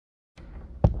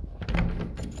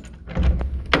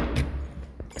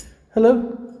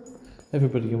Hello,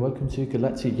 everybody, and welcome to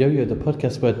Galactic Yo-Yo, the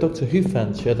podcast where Doctor Who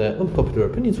fans share their unpopular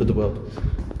opinions with the world,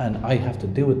 and I have to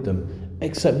deal with them,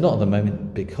 except not at the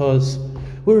moment, because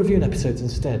we're reviewing episodes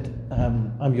instead.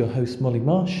 I'm your host, Molly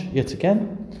Marsh, yet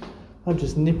again. I'm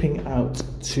just nipping out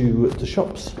to the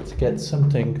shops to get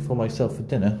something for myself for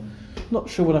dinner. Not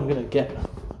sure what I'm going to get.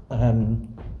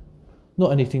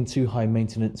 Not anything too high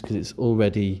maintenance, because it's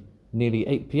already nearly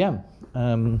 8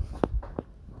 p.m.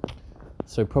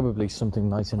 So probably something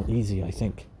nice and easy, I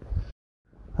think.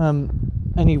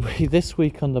 Anyway, this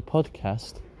week on the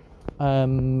podcast,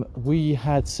 we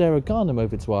had Sarah Garnham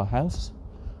over to our house,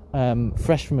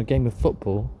 fresh from a game of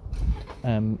football.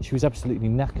 She was absolutely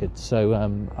knackered, so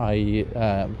I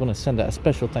want to send out a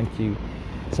special thank you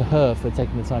to her for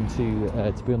taking the time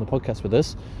to be on the podcast with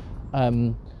us.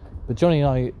 But Johnny and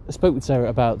I spoke with Sarah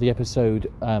about the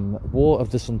episode War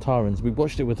of the Sontarans. We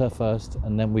watched it with her first,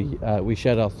 and then we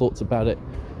shared our thoughts about it.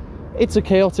 It's a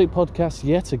chaotic podcast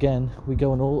yet again. We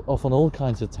go off on all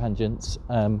kinds of tangents,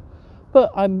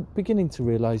 but I'm beginning to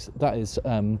realise that is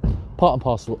part and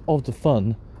parcel of the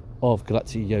fun of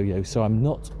Galactic Yo-Yo, so I'm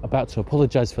not about to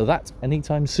apologise for that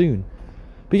anytime soon.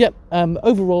 But yeah,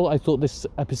 overall I thought this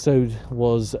episode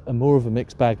was more of a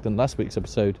mixed bag than last week's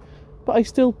episode, but I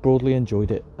still broadly enjoyed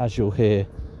it, as you'll hear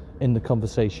in the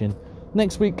conversation.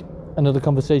 Next week, another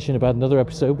conversation about another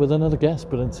episode with another guest,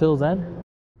 but until then,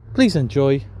 please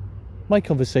enjoy my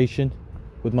conversation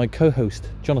with my co-host,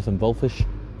 Jonathan Volfish,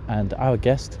 and our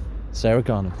guest, Sarah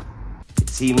Garnham. It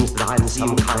seems that I'm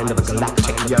some kind of a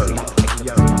galactic yo-yo.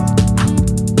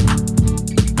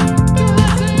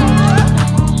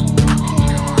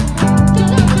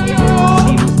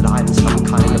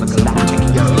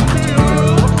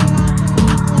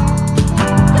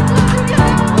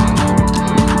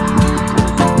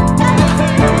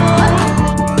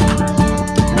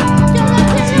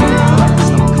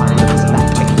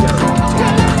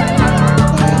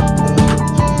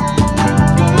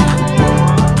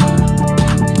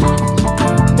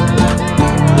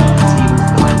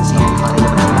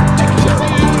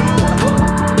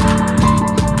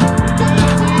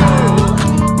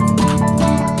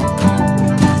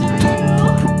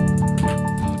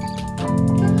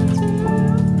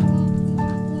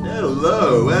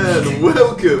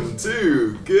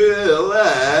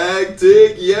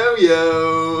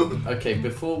 Okay,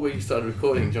 before we started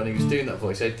recording, Johnny was doing that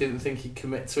voice. I didn't think he'd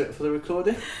commit to it for the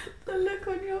recording. The look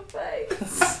on your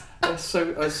face. I was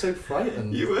so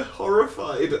frightened. You were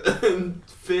horrified and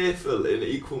fearful in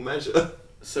equal measure.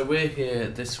 So we're here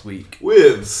this week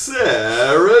with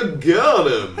Sarah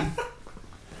Garnham.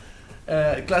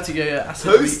 Glad to go.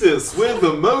 Hostess with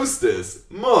the mostest,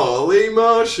 Molly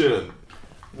Martian.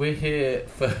 We're here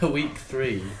for week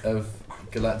 3 of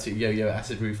Galactic Yo-Yo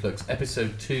Acid Reflux,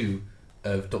 episode 2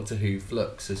 of Doctor Who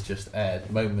Flux has just aired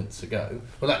moments ago.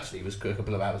 Well, actually, it was a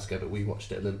couple of hours ago, but we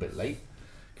watched it a little bit late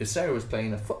because Sarah was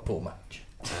playing a football match.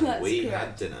 And we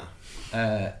had dinner.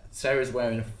 Sarah's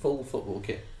wearing a full football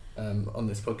kit on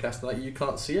this podcast tonight. You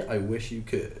can't see it. I wish you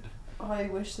could. I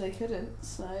wish they couldn't,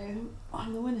 so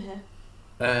I'm the winner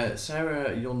here.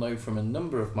 Sarah, you'll know from a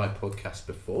number of my podcasts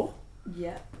before.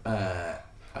 Yeah.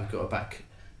 I've got her back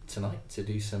tonight to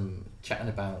do some chatting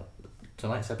about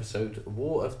tonight's episode,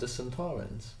 War of the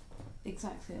Sontarans.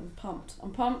 Exactly, I'm pumped.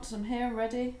 I'm here, I'm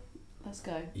ready. Let's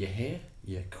go. You're here?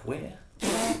 You're queer?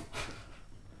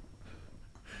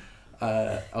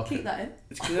 I'll keep that in.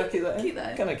 Can I keep that in? Keep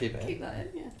that in. Can I keep it in? Keep that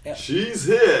in, yeah. She's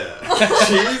here.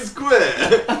 She's queer.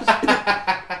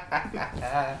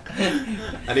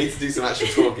 I need to do some actual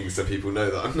talking so people know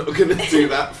that I'm not going to do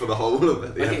that for the whole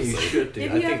of the episode. You should do.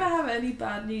 If you ever have any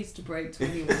bad news to break to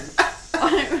anyone,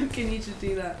 I reckon you should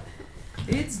do that.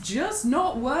 It's just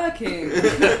not working.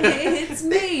 It's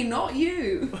me, not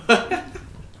you.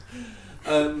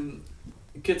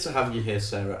 Good to have you here,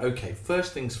 Sarah. Okay,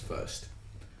 first things first.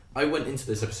 I went into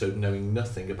this episode knowing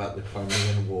nothing about the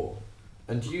Crimean War.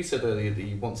 And you said earlier that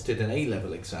you once did an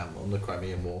A-level exam on the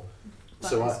Crimean War.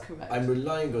 That is correct. I'm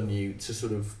relying on you to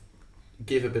sort of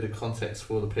give a bit of context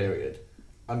for the period.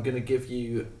 I'm going to give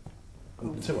you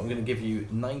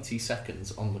 90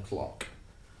 seconds on the clock.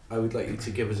 I would like you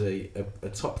to give us a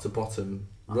top to bottom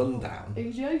rundown Are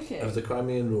you joking? of the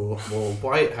Crimean War,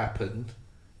 why it happened,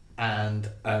 and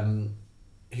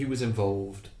who was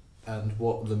involved, and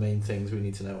what the main things we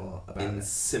need to know are about In it.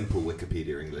 simple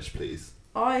Wikipedia English, please.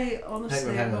 I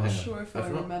honestly am not hang on. sure if I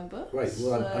remember. Right,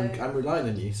 well, I'm relying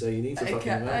on you, so you need to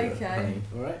fucking remember, okay. honey,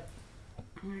 alright?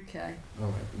 Okay.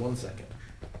 Alright, 1 second.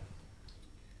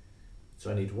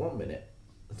 So I need 1 minute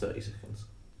and 30 seconds.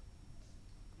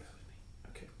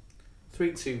 Okay.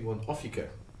 3, 2, 1, off you go.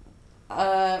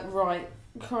 Right.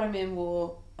 Crimean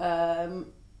War.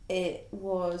 It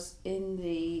was in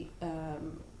the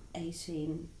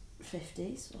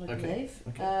 1850s, I believe.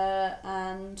 Okay.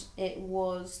 And it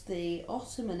was the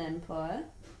Ottoman Empire,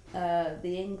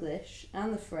 the English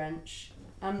and the French,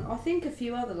 and I think a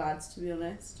few other lads, to be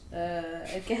honest,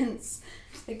 against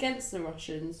the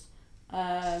Russians.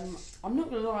 I'm not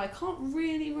gonna lie, I can't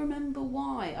really remember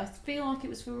why. I feel like it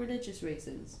was for religious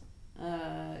reasons,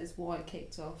 is why it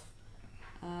kicked off.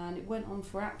 And it went on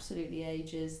for absolutely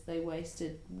ages. They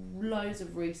wasted loads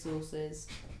of resources.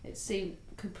 It seemed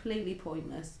completely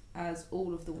pointless, as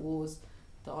all of the wars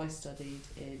that I studied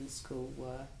in school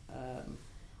were.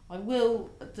 I will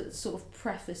sort of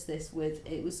preface this with,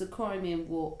 it was the Crimean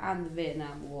War and the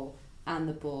Vietnam War and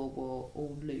the Boer War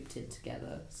all looped in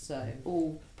together. So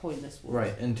all pointless wars.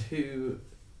 Right, and who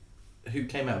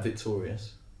came out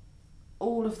victorious?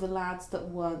 All of the lads that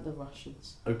weren't the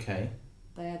Russians. Okay.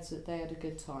 They had a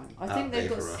good time. I think they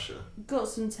got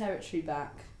some territory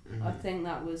back. Mm-hmm. I think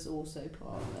that was also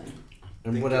part of it.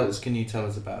 And what else can you tell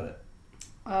us about it?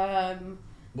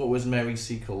 What was Mary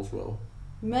Seacole's role?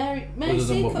 Mary Other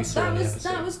than what we Seacole, saw in the episode.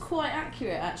 that was quite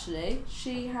accurate actually.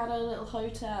 She had a little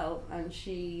hotel and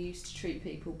she used to treat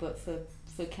people, but for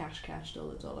cash,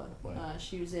 dollar. Right.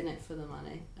 She was in it for the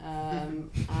money.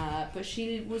 But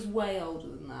she was way older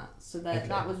than that, so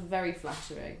that was very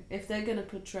flattering. If they're going to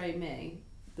portray me,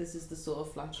 this is the sort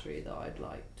of flattery that I'd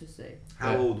like to see.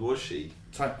 How old was she?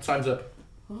 Time's up.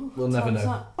 Oh, We'll never know.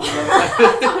 up.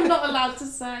 I'm not allowed to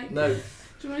say. No.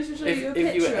 Do you want me to show you a picture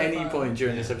If you at of any her? point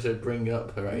during this episode bring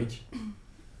up her age,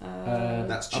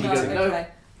 That's I'm No, gonna- cheating. okay.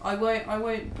 I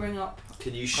won't bring up.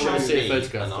 Can you I show wanna see a me?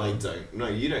 photograph And I then. don't. No,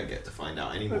 you don't get to find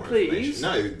out any Oh, more please. information.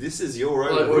 No, this is your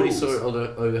own well, I already rules. saw it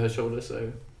over her shoulder,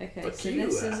 so Okay, Fuck so you.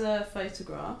 this is a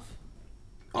photograph.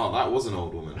 Oh, that was an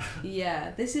old woman.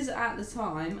 Yeah, this is at the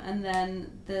time, and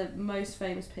then the most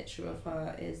famous picture of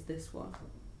her is this one.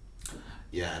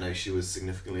 Yeah, I know she was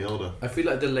significantly older. I feel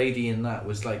like the lady in that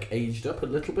was like aged up a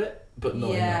little bit, but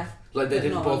not Yeah, enough. Like they but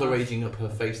didn't not bother enough. aging up her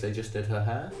face; they just did her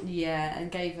hair. Yeah, and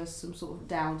gave us some sort of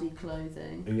dowdy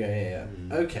clothing. Yeah.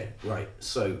 Mm. Okay, right.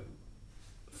 So,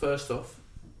 first off,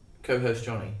 co-host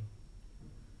Johnny,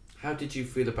 how did you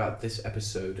feel about this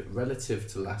episode relative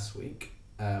to last week,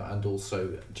 and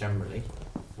also generally?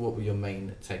 What were your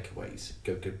main takeaways?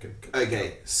 Go.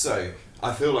 Okay, so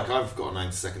I feel like I've got a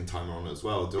 90-second timer on as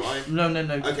well. Do I? No.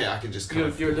 Okay, I can just kind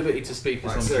of. You're at liberty to speak as Right,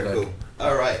 long as so you like. cool.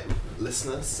 All right,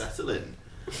 listeners, settle in.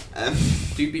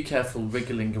 Do be careful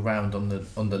wriggling around on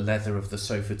the leather of the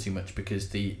sofa too much because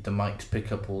the mics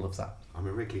pick up all of that. I'm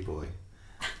a Wrigley boy.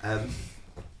 I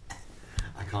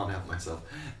can't help myself.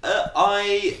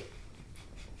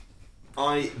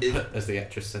 As the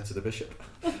actress said to the bishop.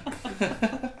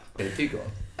 Yeah, keep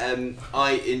going.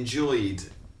 I enjoyed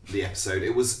the episode.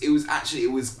 It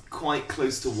was quite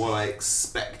close to what I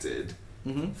expected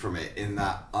from it, in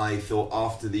that I thought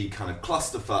after the kind of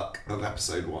clusterfuck of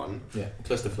episode 1, Yeah,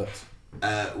 clusterfucks.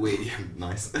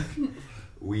 nice.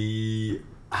 We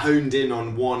honed in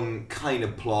on one kind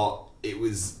of plot. It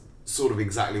was sort of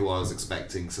exactly what I was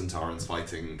expecting. Centaurans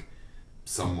fighting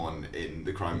someone in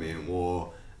the Crimean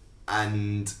War,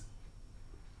 and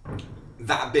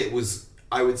that bit was,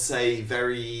 I would say,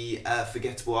 very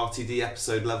forgettable RTD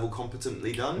episode level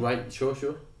competently done. Right, sure.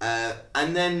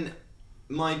 And then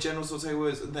my general sort of takeaway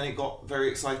was, and then it got very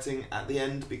exciting at the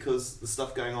end because the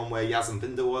stuff going on where Yaz and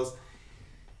Vinder was.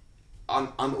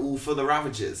 I'm all for the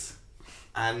Ravagers,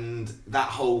 and that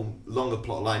whole longer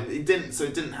plot line. It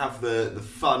didn't have the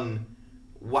fun,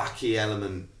 wacky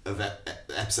element of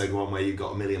episode 1 where you've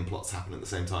got a million plots happen at the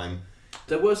same time.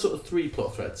 There were sort of 3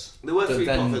 plot threads. There were 3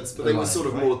 then plot threads, but they were aligned, sort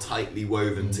of right? more tightly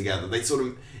woven together. They sort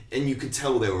of, and you could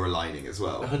tell they were aligning as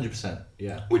well, 100%,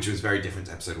 yeah. which was very different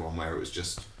to episode 1 where it was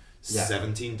just Yeah.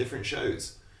 17 different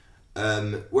shows.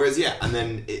 Whereas, and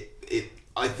then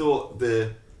I thought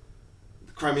the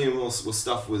Crimean War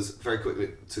stuff was very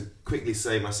quickly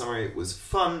say my summary was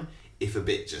fun, if a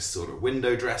bit just sort of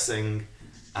window dressing,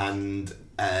 and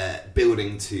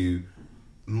building to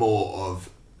more of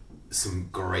some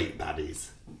great baddies.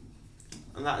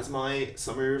 And that is my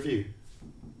summary review.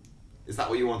 Is that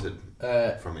what you wanted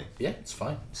from me? Yeah, it's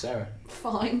fine. Sarah.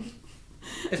 Fine.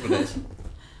 It's what it is.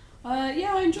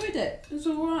 Yeah, I enjoyed it. It was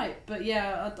alright, but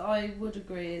yeah, I would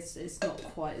agree it's not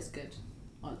quite as good.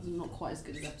 Not quite as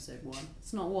good as episode 1.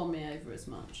 It's not won me over as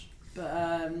much.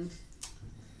 But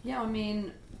yeah, I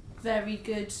mean, very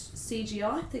good CGI.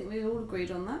 I think we all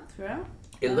agreed on that throughout.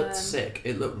 It looked sick.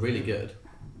 It looked really good.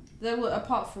 There were,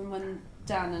 apart from when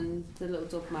Dan and the little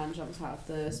dog man jumped out of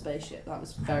the spaceship, that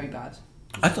was very bad.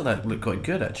 I thought that looked quite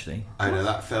good, actually. I know,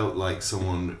 that felt like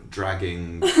someone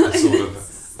dragging a sort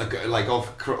of, like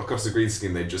across the green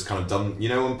screen, they'd just kind of done, you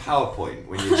know, on PowerPoint,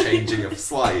 when you're changing a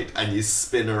slide and you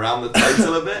spin around the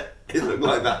title a bit? It looked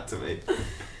like that to me.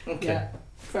 Okay, Yeah.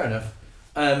 fair enough.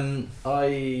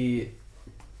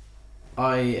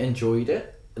 I enjoyed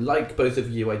it. Like both of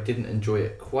you, I didn't enjoy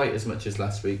it quite as much as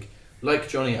last week. Like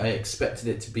Johnny, I expected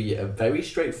it to be a very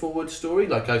straightforward story.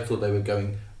 Like, I thought they were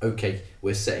going, okay,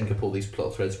 we're setting up all these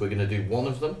plot threads, we're going to do one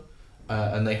of them.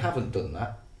 And they haven't done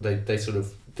that. They sort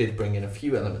of did bring in a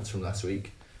few elements from last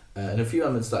week, and a few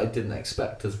elements that I didn't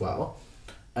expect as well.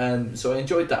 So I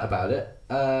enjoyed that about it.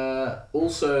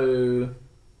 Also,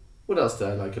 what else did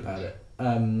I like about it?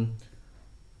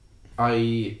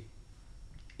 Like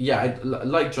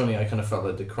Johnny, I kind of felt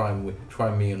like the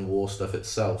Crimean War stuff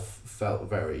itself felt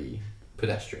very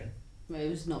pedestrian. It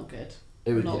was not good.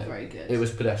 It was not very good. It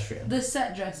was pedestrian. The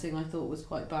set dressing I thought was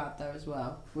quite bad there as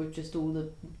well, with just all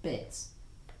the bits.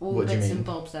 All What the do you bits mean? and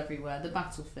bobs everywhere. The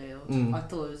battlefield, Mm. I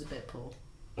thought it was a bit poor.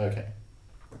 Okay,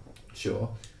 sure.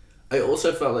 I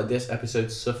also felt like this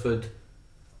episode suffered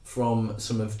from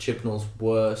some of Chibnall's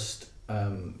worst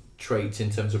traits in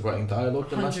terms of writing dialogue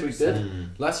than last week did.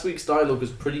 100%. Last week's dialogue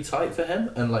was pretty tight for him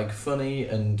and like funny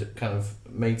and kind of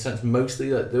made sense.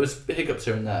 Mostly, like, there was hiccups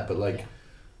here and there, but like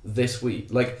this week,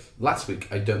 like last week,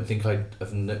 I don't think I'd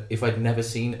have if I'd never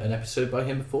seen an episode by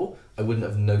him before, I wouldn't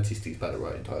have noticed he's bad at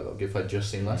writing dialogue if I'd just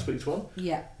seen last week's one.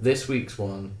 Yeah. This week's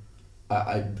one,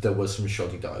 there was some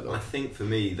shoddy I dialogue. think for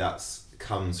me that's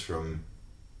comes from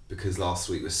because last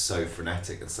week was so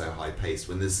frenetic and so high paced.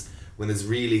 When there's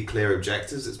really clear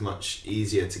objectives, it's much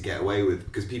easier to get away with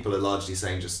because people are largely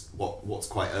saying just what's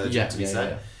quite urgent to be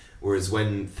said. Whereas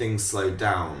when things slow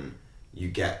down, you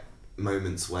get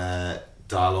moments where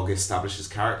dialogue establishes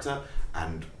character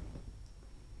and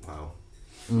well.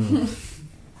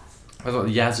 I thought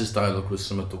Yaz's dialogue was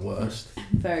some of the worst.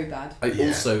 Very bad. I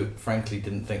also, frankly,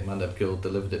 didn't think Mandep Gill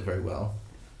delivered it very well.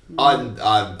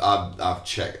 I've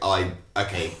checked.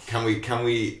 Can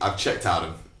we? I've checked out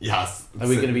of Yaz. Are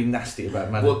we going to be nasty about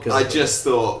Mandep Well, Gill? I just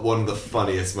thought one of the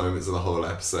funniest moments of the whole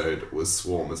episode was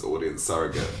Swarm as audience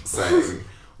surrogate saying,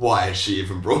 "Why has she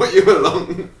even brought you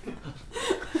along?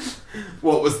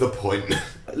 What was the point?"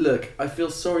 Look, I feel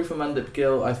sorry for Mandip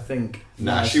Gill. I think...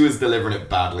 Nah, she was delivering it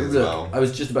badly as well. I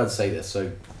was just about to say this, so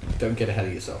don't get ahead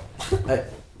of yourself.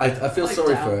 I feel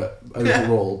sorry for her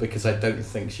overall because I don't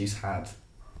think she's had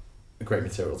a great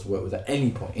material to work with at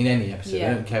any point, in any episode.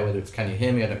 Yeah. I don't care whether it's Can You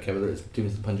Hear Me, I don't care whether it's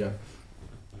Demons of the Punjab.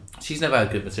 She's never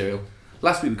had good material.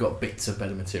 Last week we got bits of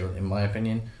better material, in my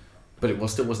opinion, but it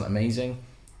still wasn't amazing.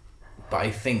 But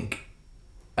I think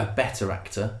a better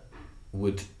actor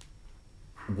would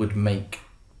make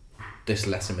this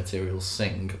lesser material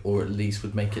sing, or at least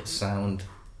would make it sound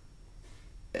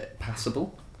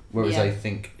passable. Whereas I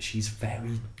think she's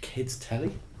very kids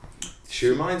telly. She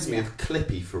reminds me of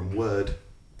Clippy from Word.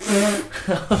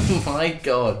 Oh my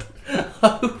god!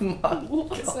 Oh my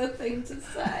What's god! a thing to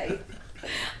say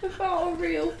about a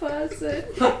real person?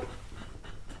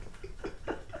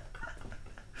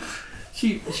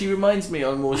 She reminds me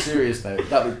on a more serious note.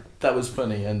 That was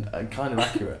funny and kind of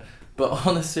accurate. But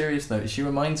on a serious note, she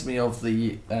reminds me of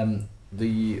the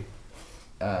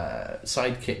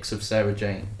sidekicks of Sarah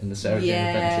Jane in the Sarah Jane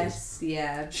Adventures. Yes,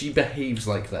 yeah. She behaves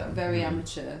like them. Very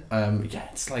amateur. Yeah,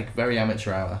 it's like very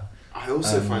amateur hour. I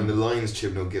also find the lines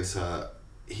Chibnall gives her,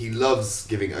 he loves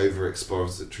giving over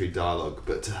expository dialogue,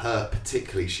 but to her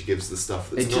particularly she gives the stuff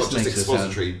that's It not just just makes her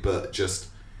expository but just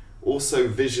also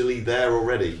visually there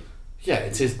already. Yeah,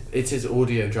 it's his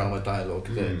audio drama dialogue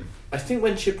that I think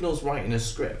when Chibnall's writing a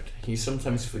script, he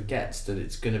sometimes forgets that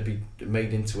it's going to be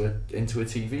made into a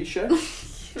TV show.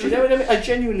 Do you know what I mean? I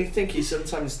genuinely think he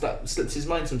sometimes that slips his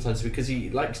mind sometimes because he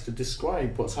likes to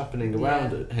describe what's happening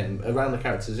around him, around the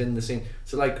characters in the scene.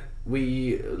 So like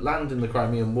we land in the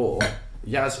Crimean War,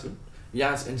 Yaz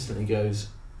instantly goes,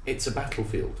 "It's a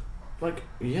battlefield." Like,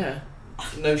 yeah,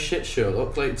 no shit,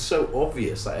 Sherlock. Like, it's so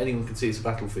obvious that anyone can see it's a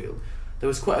battlefield. There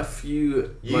was quite a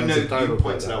few. You pointed like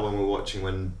out when we were watching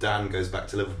when Dan goes back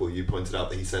to Liverpool. You pointed out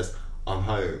that he says, "I'm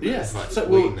home." Yeah, it's like, so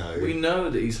we know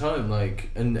that he's home. Like,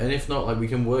 and if not, like we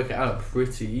can work it out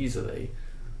pretty easily.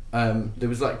 There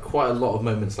was like quite a lot of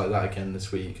moments like that again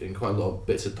this week, and quite a lot of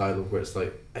bits of dialogue where it's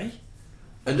like, "Eh,"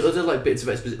 and other like bits of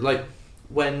exposition, like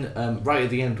when right at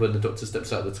the end when the Doctor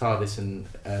steps out of the TARDIS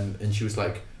and she was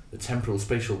like, "The temporal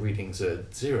spatial readings are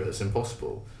 0. It's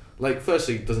impossible." Like,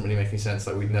 firstly, it doesn't really make any sense.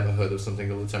 Like, we'd never heard of something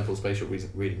called the temporal spatial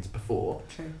readings before.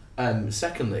 True.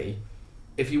 Secondly,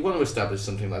 if you want to establish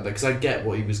something like that, because I get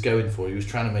what he was going for, he was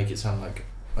trying to make it sound like,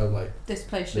 oh, like This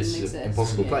place this shouldn't is exist. an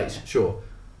impossible place, sure.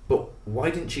 But why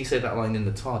didn't she say that line in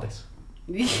the TARDIS?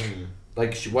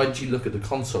 Like, why did she look at the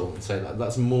console and say that?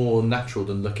 That's more natural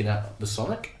than looking at the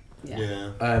Sonic.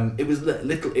 Yeah. It was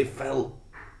little. It felt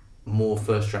more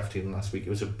first drafty than last week. It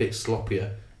was a bit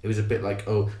sloppier. It was a bit like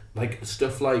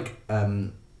stuff like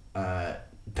Dan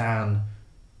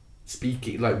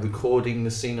speaking, like recording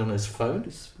the scene on his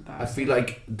phone. I feel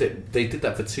like they did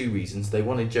that for two reasons. They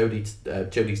wanted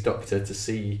Jodie's doctor to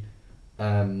see.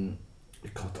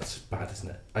 God, that's bad,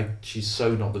 isn't it? She's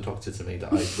so not the doctor to me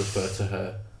that I refer to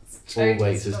her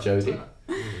always as Jodie.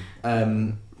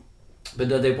 But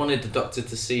no, they wanted the doctor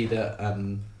to see that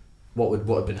what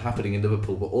had been happening in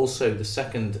Liverpool. But also the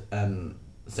second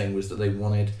thing was that they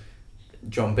wanted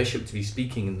John Bishop to be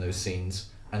speaking in those scenes,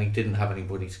 and he didn't have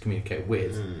anybody to communicate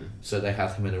with, so they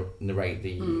had him narrate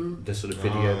the sort of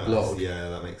video blog. Yeah,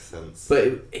 that makes sense.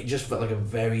 But it just felt like a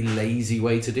very lazy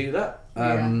way to do that.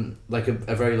 Like a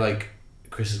very like,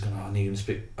 Chris is going, I need him to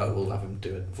speak. Oh, we'll have him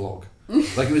do a vlog.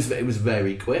 Like it was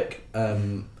very quick.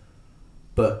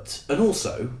 But and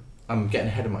also, I'm getting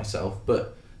ahead of myself.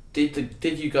 But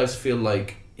did you guys feel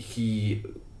like he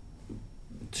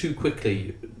too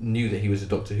quickly knew that he was a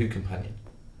Doctor Who companion?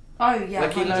 Oh yeah.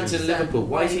 Like he lands in Liverpool.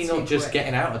 Why is he not just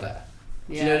getting out of there?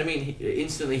 Yeah. Do you know what I mean?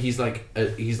 Instantly, he's like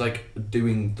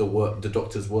doing the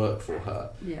Doctor's work for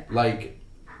her. Yeah. Like,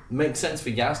 makes sense for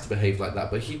Yaz to behave like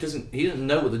that, but he doesn't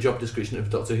know what the job description of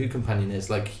Doctor Who companion is.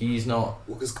 Like, he's not.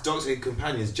 Well, because Doctor Who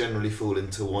companions generally fall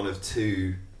into one of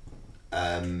two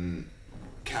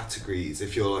categories.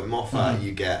 If you're like Moffat,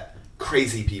 you get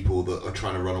crazy people that are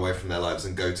trying to run away from their lives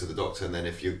and go to the Doctor, and then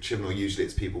if you're Chibnall, usually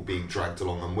it's people being dragged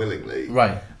along unwillingly.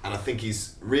 Right. And I think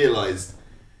he's realised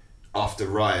after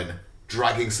Ryan,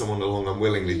 dragging someone along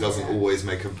unwillingly doesn't always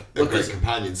make a great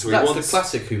companion. So that's he wants the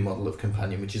classic Who model of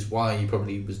companion, which is why he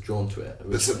probably was drawn to it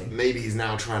originally. But so maybe he's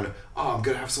now trying to, I'm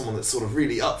going to have someone that's sort of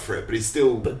really up for it, but he's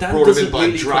still But Dan brought him doesn't in by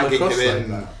really dragging come him across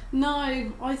in. like that.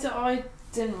 No, I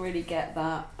didn't really get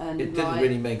that. And It didn't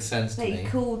really make sense to he me.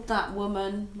 called that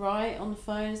woman right on the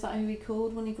phone. Is that who he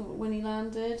called when he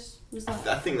landed? Was that?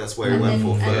 I think that's where he went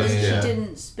for and first. then Yeah. she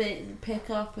didn't pick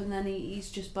up, and then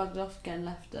he's just bugged off again,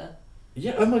 left her.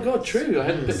 Yeah, oh my god, true. I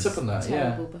hadn't picked up on that.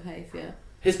 Terrible behaviour.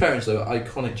 His parents, though,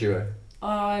 iconic duo.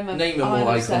 Name a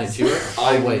more iconic obsessed. duo.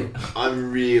 I'm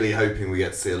really hoping we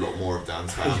get to see a lot more of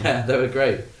Dan's family. Yeah, they were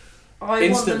great. I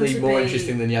Instantly want them to more be,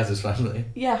 interesting than Yaz's family.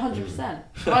 Yeah, 100%.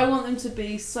 I want them to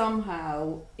be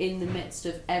somehow in the midst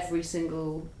of every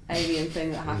single alien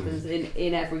thing that happens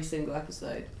in every single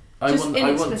episode. I Just want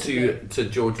inexplicably. to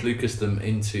George Lucas them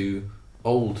into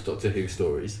old Doctor Who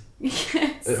stories.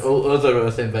 Yes. All other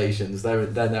Earth invasions, they're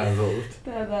now involved.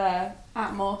 They're there.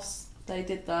 Atmos, they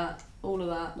did that. All of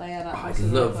that. They had Atmos I'd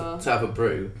in their love car. to have a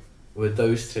brew with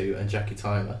those two and Jackie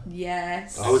Tyler.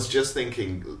 Yes. I was just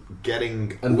thinking,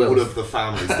 getting And all Wilf. of the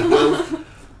families. The Wilf,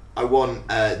 I want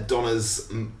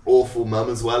Donna's awful mum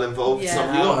as well involved Yeah. You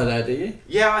somehow. want her there, do you?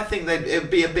 Yeah, I think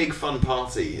it'd be a big fun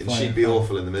party, and Fine, she'd be fine.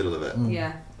 awful in the middle of it.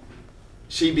 Yeah.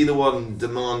 She'd be the one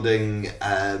demanding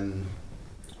a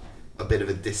bit of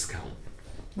a discount.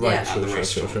 Right, Yeah. sure, At the sure,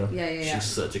 restaurant. sure. Yeah. She's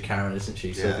such a Karen, isn't she?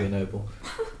 Yeah. Sophia Noble.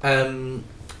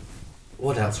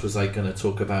 What else was I going to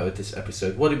talk about with this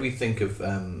episode? What did we think of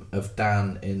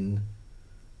Dan in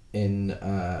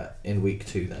week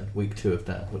 2 then? Week 2 of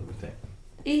Dan, what did we think?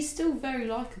 He's still very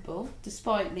likeable,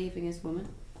 despite leaving his woman.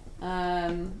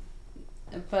 But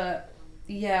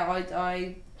yeah,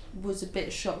 I was a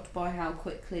bit shocked by how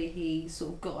quickly he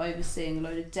sort of got over seeing a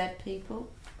load of dead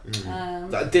people.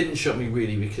 That didn't shock me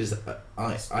really, because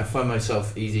I find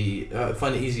myself I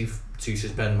find it easy to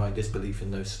suspend my disbelief in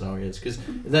those scenarios, because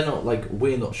they're not like,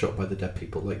 we're not shocked by the dead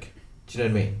people. Like, do you know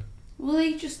what I mean? Well,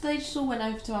 they just all went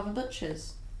over to have a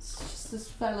butcher's. It's just this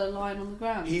fella lying on the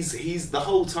ground. He's the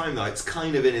whole time though. It's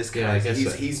kind of in his Yeah, I character.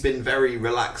 guess so. He's been very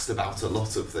relaxed about a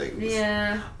lot of things.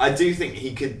 Yeah. I do think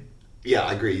he could. Yeah,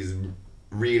 I agree. He's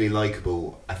really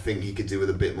likable. I think he could do with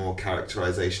a bit more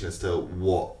characterization as to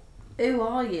what. Who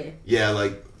are you? Yeah,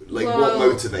 like Well, what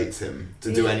motivates him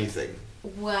to do yeah. anything.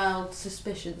 Well,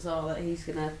 suspicions are that he's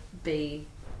gonna be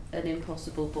an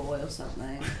impossible boy or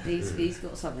something. He's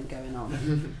got something going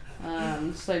on.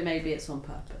 So maybe it's on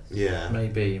purpose. Yeah.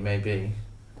 Maybe.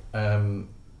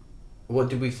 What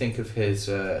did we think of his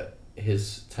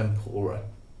tempora?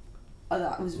 Oh,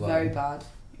 that was Line. very bad.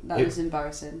 That It- was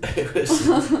embarrassing.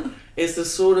 It's the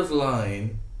sort of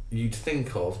line you'd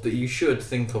think of, that you should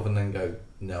think of and then go,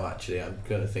 no, actually, I'm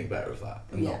going to think better of that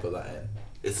and Yeah. not put that in.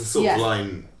 It's the sort Yeah. of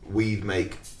line we'd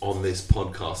make on this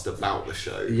podcast about the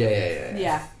show.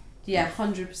 Yeah. Yeah,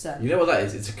 100%. You know what that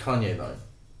is? It's a Kanye line.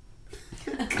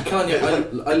 Kanye,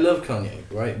 I love Kanye,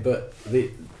 right? But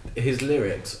his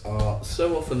lyrics are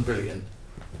so often brilliant,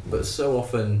 but so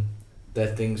often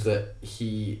they're things that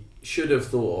he should have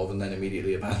thought of and then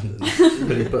immediately abandoned,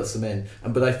 but he puts them in.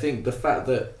 But I think the fact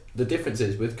that the difference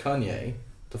is with Kanye,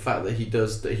 the fact that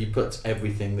he puts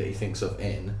everything that he thinks of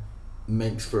in,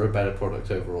 makes for a better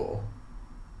product overall.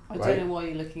 I don't know why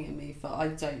you're looking at me, I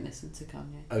don't listen to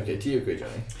Kanye. Okay, do you agree,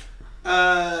 Johnny?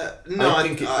 No, I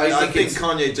think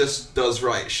Kanye just does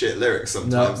write shit lyrics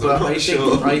sometimes. No, but I'm not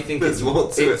sure. I think there's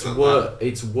more to it than that.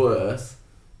 It's worth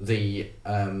the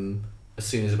as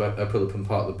soon as I pull up and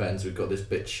park the Benz, we've got this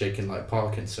bitch shaking like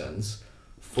Parkinson's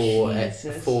for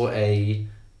a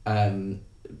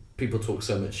people talk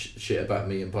so much shit about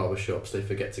me in barbershops they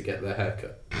forget to get their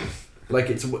haircut. Like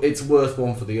it's worth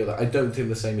one for the other. I don't think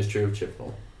the same is true of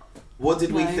Chibnall. What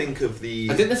did we think of the?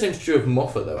 I think the same is true of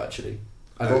Moffat though. Actually,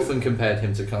 I've often compared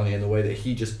him to Kanye in the way that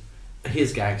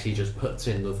his gags he just puts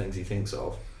in the things he thinks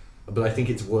of. But I think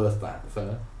it's worth that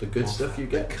for the good stuff you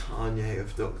get. The Kanye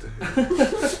of Doctor Who.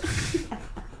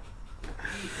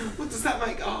 What does that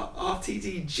make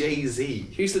RTD Jay-Z?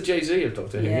 He's the Jay-Z of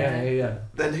Doctor Who. Yeah.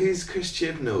 Then who's Chris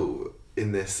Chibnall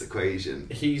in this equation?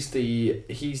 He's the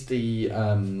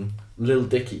Lil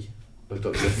Dicky of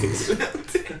Doctor Who.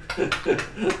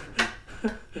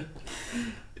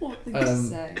 What did you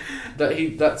say?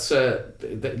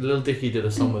 That Lil Dicky did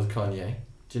a song with Kanye.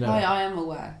 Do you know? I am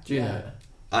aware. Do you know it?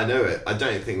 I know it. I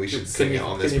don't think we should sing it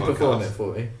on this podcast. Can you perform it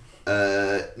for me?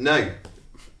 No.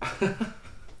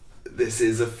 This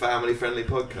is a family-friendly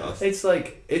podcast. It's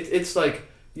like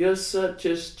you're such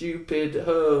a stupid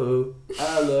hoe.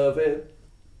 I love it,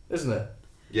 isn't it?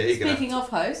 Yeah, you can. Speaking of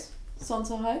hoes,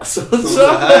 Santa Ho.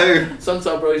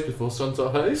 Santa Bros before Santa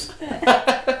Hoes.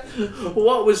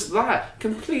 What was that?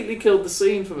 Completely killed the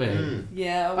scene for me.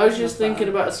 Yeah, I was just thinking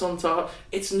about a Santa.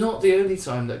 It's not the only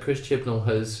time that Chris Chibnall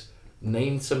has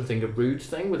named something a rude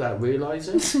thing without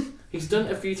realising. He's done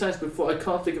it a few times before. I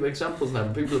can't think of examples now,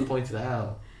 but people have pointed it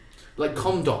out. Like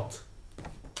Comdot.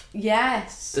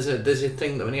 Yes. There's a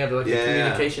thing that when he had a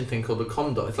communication thing called a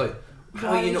Comdot. It's like,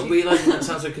 how are you not realising that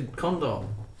sounds like a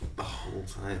condom? The whole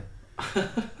time.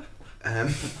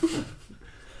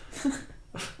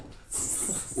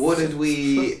 What did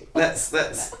we? Let's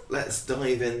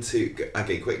dive into.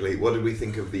 Okay, quickly. What did we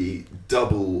think of the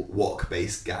double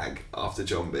wok-based gag after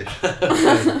John Bish?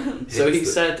 So he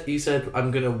said,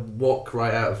 I'm gonna walk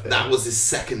right out of here. That was his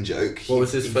second joke. What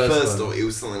was his first one? It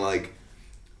was something like,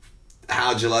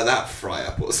 "How'd you like that fry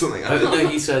up?" or something. No,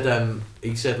 he said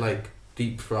like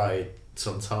deep fried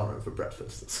Santara for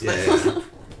breakfast. Yeah.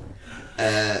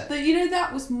 But you know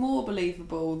that was more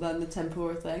believable than the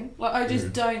tempura thing. Like I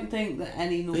just don't think that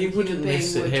any normal he wouldn't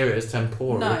hear it as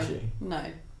tempura, would he? No,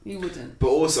 he wouldn't. But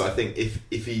also, I think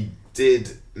if he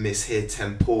did mishear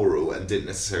temporal and didn't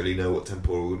necessarily know what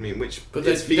temporal would mean, which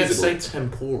is feasible. Don't say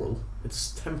temporal.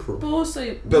 It's temporal. But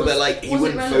also, but like he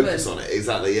wouldn't focus on it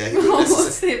exactly. Yeah, he wouldn't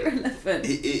was it relevant?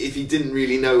 If he didn't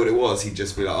really know what it was, he'd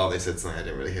just be like, "Oh, they said something. I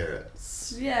didn't really hear it."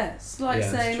 Yeah, it's like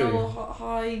saying, "Oh,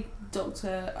 hi,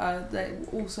 doctor."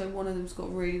 Also, one of them's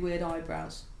got really weird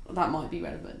eyebrows. That might be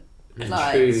relevant.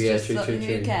 Like, true.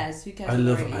 Who cares? Who cares? I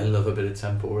love a bit of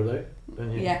tempura though.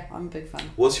 Don't you? Yeah, I'm a big fan.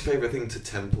 What's your favourite thing to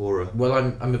tempura? Well,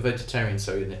 I'm a vegetarian,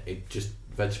 so it just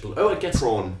vegetable. Oh, I guess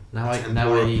prawn.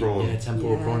 Prawn. Yeah,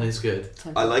 tempura prawn is good.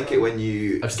 I like it when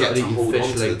you get to hold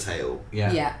on to the tail.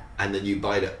 Yeah. And then you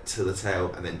bite it to the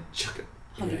tail and then chuck it.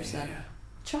 100%. Yeah.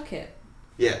 Chuck it.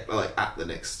 Yeah, like at the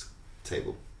next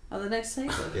table. At the next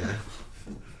table. Yeah.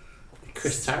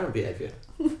 Chris Tarrant behaviour.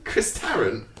 Chris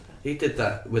Tarrant. He did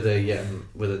that with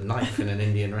a knife in an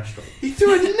Indian restaurant. He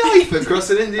threw a knife across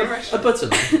an Indian restaurant? A butter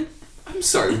knife. I'm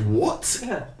sorry, what?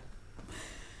 Yeah.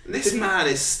 This man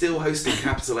is still hosting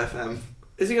Capital FM.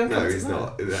 Is he on Capital? No, he's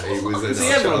not. He was is he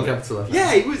ever on Capital FM?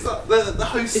 Yeah, he was the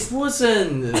host. It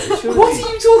wasn't. What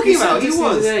are you talking about? He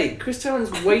was. Chris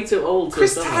Tarrant's way too old.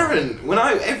 Chris Tarrant.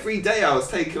 Every day I was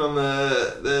taken on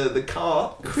the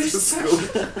car. Chris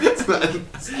Tarrant.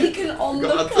 Taken on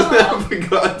the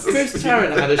car. Chris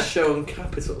Tarrant had a show on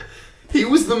Capital. He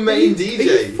was the main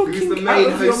DJ. He was the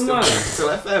main host of Capital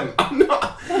FM. I'm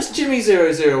not. That's Jimmy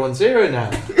 0010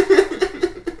 now.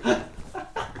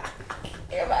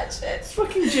 Imagine. It's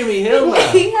fucking Jimmy Hill now.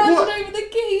 He handed over the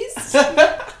keys.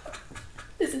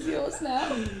 This is yours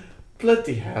now.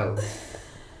 Bloody hell.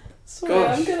 Sorry,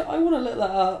 I want to look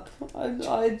that up.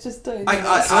 I just don't know.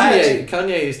 Kanye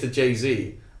is to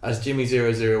Jay-Z as Jimmy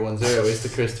 0010 is to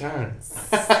Chris Tarrant.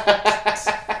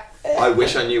 I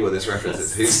wish I knew what this reference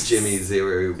is. Who's Jimmy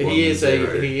 010?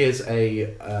 He is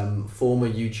a former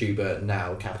YouTuber,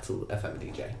 now Capital FM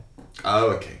DJ. Oh,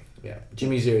 okay. Yeah,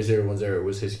 Jimmy 0010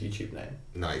 was his YouTube name.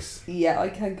 Nice. Yeah, I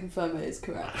can confirm it is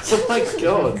correct. Oh my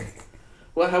god.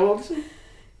 Well, how old is he?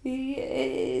 He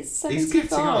is 75. He's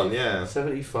getting on, yeah.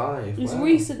 75. He's wow.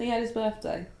 recently had his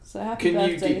birthday, so happy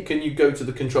birthday. Can you go to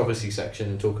the controversy section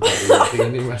and talk about the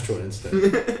Indian restaurant instead?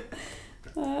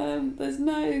 There's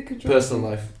no controversy. Personal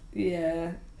life.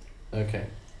 Yeah. Okay.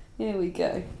 Here we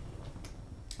go.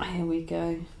 There we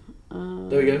go.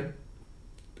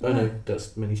 Oh no,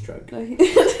 that's mini stroke. Did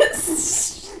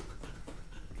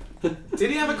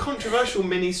he have a controversial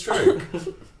mini stroke?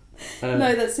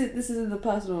 No, that's it. This is in the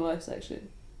personal life section.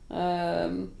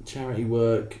 Charity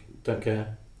work. Don't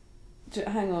care.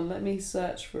 Hang on, let me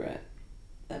search for it.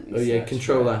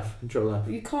 Control F. Control F.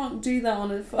 You can't do that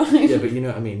on a phone. Yeah, but you know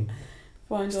what I mean.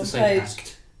 Find It's on the same page.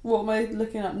 act. What am I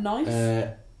looking at?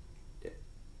 Knife?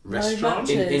 Restaurant?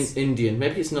 matches. Indian.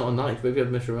 Maybe it's not a knife. Maybe I've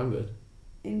misremembered.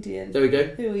 Indian. There we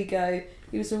go. Here we go.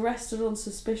 He was arrested on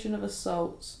suspicion of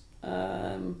assault.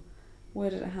 Where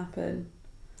did it happen?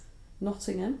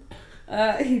 Nottingham.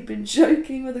 He'd been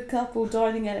joking with a couple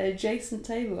dining at an adjacent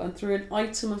table and threw an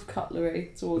item of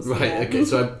cutlery towards them. Right, okay,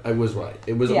 so I was right.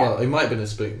 It was Yeah. well, it might have been a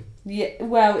spoon. Yeah,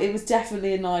 well, it was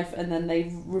definitely a knife, and then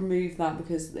they removed that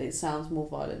because it sounds more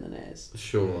violent than it is.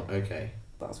 Sure, okay.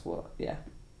 That's what, yeah.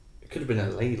 It could have been a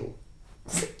ladle.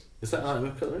 Is that an item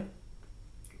of cutlery?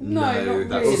 No, not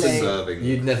that's really. serving.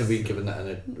 You'd never be given that in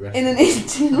a restaurant. In an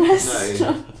Indian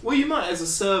restaurant. No. Well, you might as a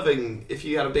serving if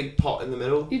you had a big pot in the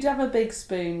middle. You'd have a big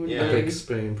spoon, wouldn't Yeah. A you? big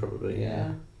spoon, probably.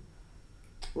 Yeah.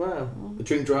 Wow.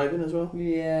 Drink driving as well?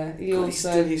 Yeah. He God,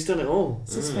 also... he's done it all.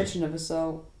 Suspicion of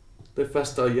assault. Live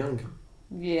fast, die young.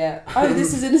 Yeah. Oh,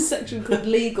 this is in a section called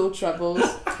legal troubles.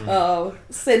 Oh,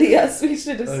 silly us. We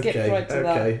should have skipped right to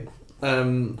that.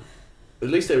 Okay. At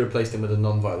least they replaced him with a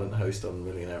non-violent host on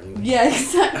Millionaire anyway. Yeah,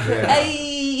 exactly. Yeah.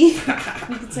 Hey!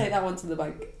 You can take that one to the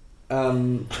bank.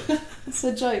 It's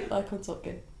a joke, like on Top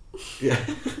Gear. Yeah.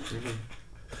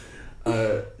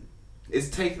 Is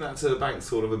taking that to the bank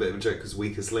sort of a bit of a joke because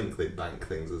Weakest Link they bank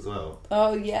things as well?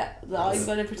 Oh yeah, I'm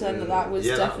going to pretend that was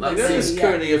Yeah, definitely. You know there's yeah.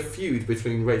 currently a feud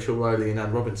between Rachel Riley and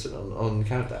Anne Robinson on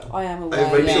Countdown. I am aware.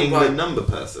 Over yeah. being Right. the number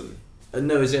person.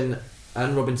 No, as in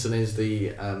Anne Robinson is the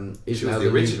is She now was the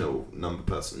original number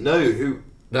person. No, who?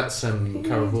 That's Who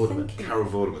Carol am I Vorderman. thinking? Carol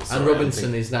Vorderman. Sorry, Anne I'm Robinson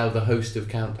thinking- is now the host of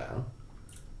Countdown.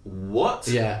 What?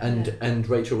 Yeah, and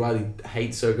Rachel Riley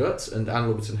hates her guts, and Anne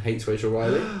Robinson hates Rachel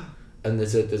Riley, and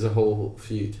there's a whole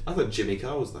feud. I thought Jimmy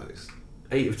Carr was the host.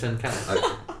 8 of 10 counts.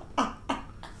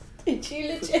 Did you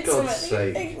God's legitimately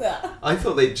sake. think that? I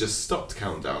thought they'd just stopped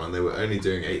Countdown and they were only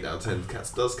doing 8 out of 10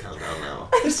 Cats Does Countdown now.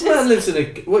 This man lives in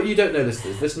a... What you don't know,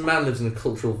 listeners, this man lives in a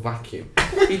cultural vacuum.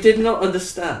 He did not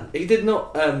understand. He did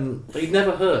not... he'd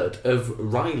never heard of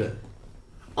Rylan.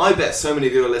 I bet so many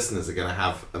of your listeners are going to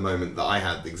have a moment that I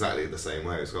had exactly the same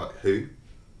way. It's like, who?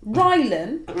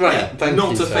 Rylan, Right, Yeah, thank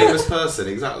not you, a sir. famous person,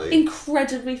 exactly.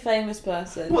 incredibly famous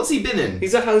person. What's he been in?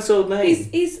 He's a household name.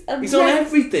 He's on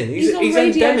everything. He's on he's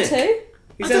Radio endemic. 2.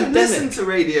 He's I don't endemic. listen to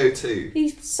Radio 2.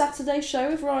 He's Saturday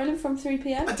show with Rylan from 3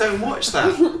 p.m. I don't watch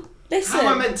that. Listen, How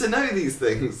am I meant to know these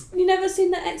things? you never seen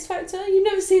the X Factor? You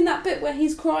never seen that bit where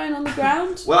he's crying on the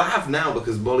ground? Well, I have now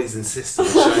because Molly's insisted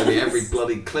on showing me every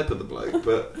bloody clip of the bloke,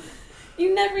 but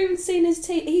You've never even seen his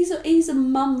teeth. He's a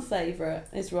mum favourite,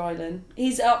 is Rylan.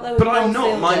 He's up there with but I'm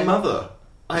Noel not my Fielding. mother.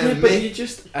 I Yeah, am but me. you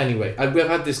just... Anyway, we've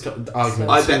had this argument. I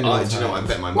too bet. many Do you know what? I times.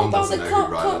 bet my What mum about doesn't the know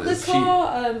who car, Rylan the is.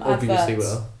 car Obviously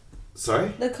adverts? will. Sorry.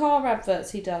 The car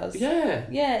adverts he does. Yeah.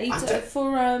 Yeah, he I does don't-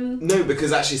 for No,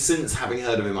 because actually, since having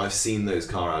heard of him, I've seen those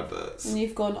car adverts. And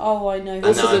you've gone, oh, I know. And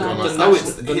Also, now I've the, gone the, like, National- oh,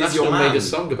 it's- the here's your National made man. a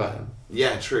song about him.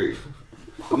 Yeah, true.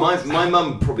 But my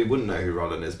mum probably wouldn't know who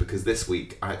Rylan is because this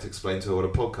week I had to explain to her what a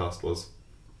podcast was.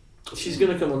 She's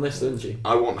going to come on this, isn't she?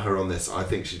 I want her on this. I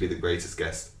think she'd be the greatest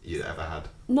guest you'd ever had.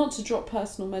 Not to drop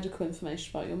personal medical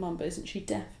information about your mum, but isn't she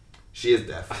deaf? She is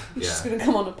deaf. She's Yeah. going to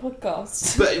come on a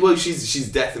podcast. But well,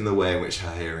 she's deaf in the way in which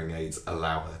her hearing aids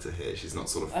allow her to hear. She's not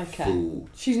sort of Okay. full,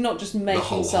 She's not just whole making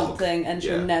hog. something and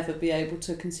she'll Yeah. never be able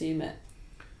to consume it.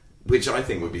 which I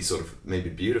think would be sort of maybe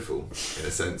beautiful in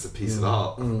a sense, a piece of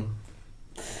art. Mm.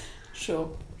 Sure.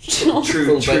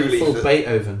 Truly, Full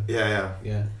Beethoven. yeah.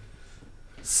 Yeah.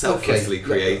 Selflessly Okay,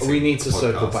 creating. We need to a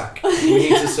circle podcast. back. We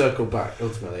need to circle back,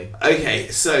 ultimately. Okay,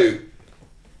 so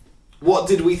what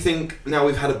did we think? Now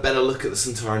we've had a better look at the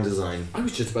Centauran design. I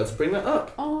was just about to bring that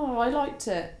up. Oh, I liked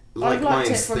it. Like I liked minds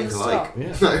it from think the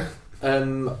alike. start. Yeah.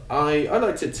 No. I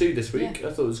liked it too this week.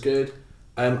 I thought it was good.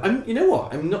 You know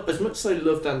what? I'm not as much as I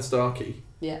love Dan Starkey.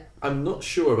 Yeah. I'm not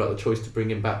sure about the choice to bring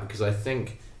him back because I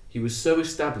think he was so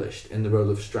established in the role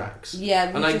of Strax.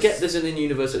 Yeah. And I get there's an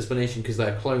in-universe explanation because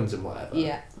they're clones and whatever.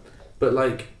 Yeah. But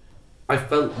like, I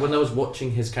felt when I was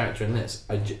watching his character in this,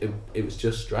 it was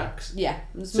just Strax. Yeah,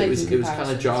 It was kind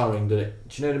of jarring that it.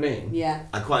 Do you know what I mean? Yeah.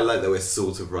 I quite like that we're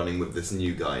sort of running with this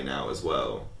new guy now as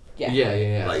well. Yeah.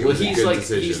 Like, it well, was a good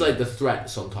decision. he's like the threat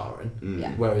Sontaran,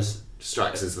 Yeah. whereas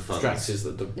Strax is the fun. Strax is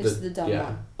the dumb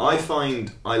one. I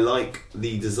find I like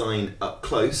the design up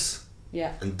close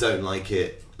Yeah. and don't like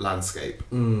it landscape.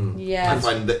 Yeah. I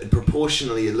find that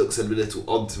proportionally it looks a little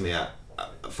odd to me at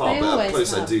far, They but up always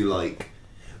close I have. do like.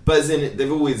 But as in,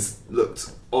 they've always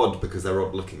looked odd because they're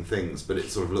odd looking things, but it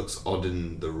sort of looks odd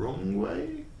in the wrong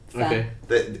way. Fair. Okay.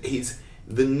 That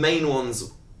the main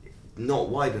one's not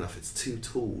wide enough, it's too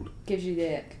tall. Gives you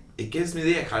the ick. It gives me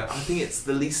the ick. I think it's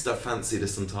the least I've fancied a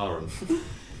Sontaran.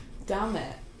 Damn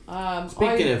it.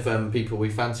 Speaking of people we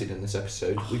fancied in this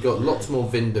episode, we got lots more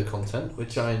Vinder content,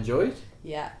 which I enjoyed.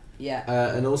 Yeah. Yeah.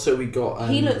 And also we got...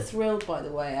 he looked thrilled, by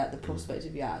the way, at the prospect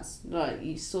of Yaz. Like,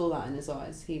 you saw that in his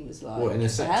eyes. He was like, What, in a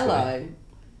sex hello. way?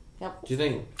 Yep. Do you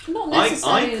think... Not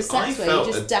necessarily in a I sex way, felt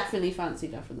he just definitely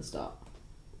fancied her from the start.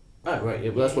 Oh, right, yeah,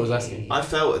 well, that's what I was asking. I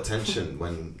felt a tension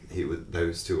when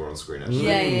those two were on screen, actually.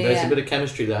 Yeah, There's yeah. a bit of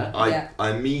chemistry there. Yeah.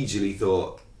 I immediately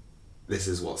thought, this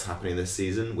is what's happening this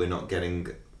season. We're not getting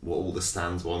what all the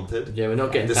stands wanted. Yeah, we're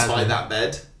not getting... Despite that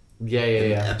bed Yeah, in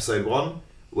yeah. episode 1,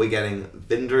 we're getting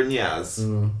Vinder and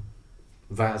Yaz.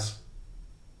 Vaz.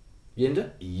 Yinder?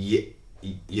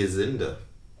 Yazinda.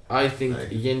 I think No.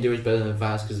 Yinder is better than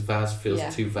Vaz because Vaz feels Yeah.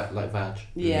 too like Vag.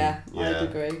 Yeah, Yeah. I'd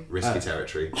agree. Risky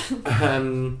territory.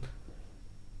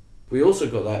 We also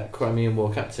got that Crimean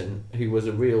War captain who was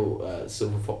a real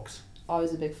silver fox. I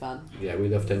was a big fan. Yeah, we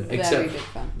loved him. Very Except big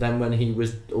fan. then when he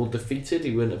was all defeated,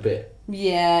 he went a bit.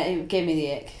 Yeah, it gave me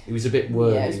the ick. He was a bit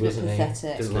wordy, Yeah, it was a bit wasn't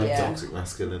pathetic, he? Didn't like yeah. Toxic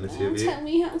masculinity Oh, of you. tell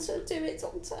me how to do it,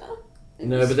 Doctor. It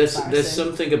No, was but there's embarrassing.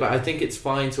 something about. I think it's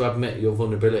fine to admit your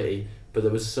vulnerability, but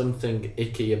there was something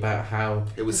icky about how.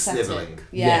 It was Pathetic. snivelling.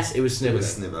 Yeah. Yes, it was sniveling. It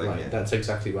was snivelling, Right, yeah. that's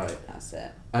exactly right. That's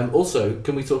it. Also,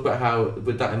 can we talk about how,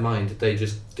 with that in mind, they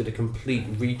just did a complete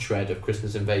retread of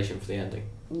Christmas Invasion for the ending?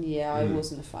 Yeah, I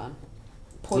wasn't a fan.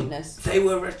 Pointless. They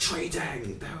were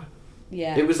retreating. They were...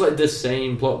 Yeah. It was like the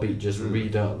same plot beat, just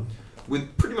redone.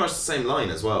 With pretty much the same line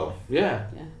as well. Yeah.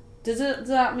 Yeah. Does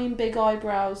that mean Big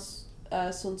Eyebrows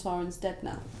Sontaran's dead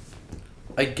now?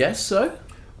 I guess so.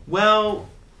 Well,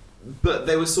 but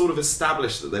they were sort of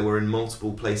established that they were in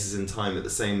multiple places in time at the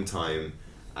same time,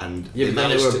 and Yeah, but then they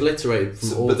managed were to- obliterated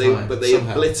from all but they time. but they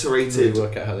somehow. obliterated Didn't really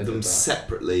work out how they them did that.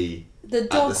 separately. The At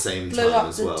dog the same blew time up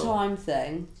as the well. time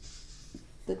thing.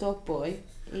 The dog boy.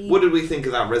 What did we think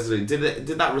of that resolution? Did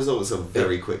that resolve itself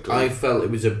very quickly? I felt it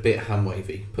was a bit hand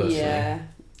wavy, personally. Yeah.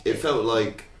 It felt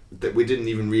like that we didn't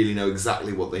even really know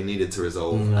exactly what they needed to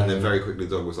resolve, No. and then very quickly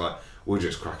the dog was like, "We'll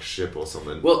just crack a ship or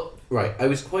something." Well, right, I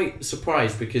was quite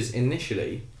surprised because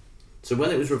initially, so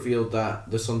when it was revealed that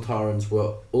the Sontarans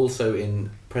were also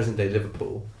in present-day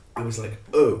Liverpool, I was like,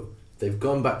 oh, they've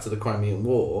gone back to the Crimean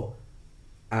War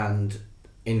and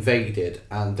invaded,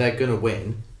 and they're going to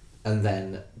win, and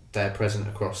then they're present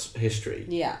across history.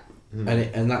 Yeah.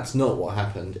 And that's not what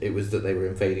happened. It was that they were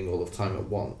invading all of time at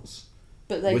once.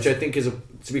 But they. Which I think is,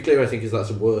 to be clear, I think that's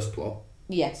a worse plot.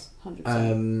 Yes,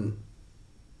 100%.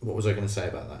 What was I going to say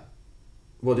about that?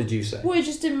 What did you say? Well, it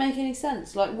just didn't make any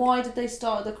sense. Like, why did they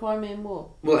start the Crimean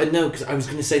War? Well, I know, because I was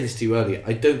going to say this to you earlier.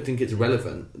 I don't think it's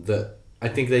relevant that... I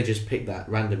think they just picked that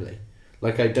randomly.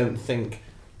 Like, I don't think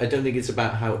it's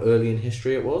about how early in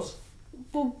history it was.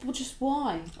 Well, just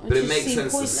why? But it makes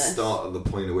sense to start at the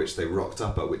point at which they rocked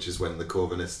up at, which is when the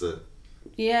Corvinista...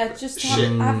 Yeah, just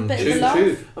Shit. have a bit of True, a laugh.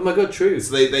 true. Oh my god, true.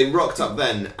 So they rocked up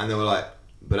then, and they were like,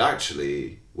 but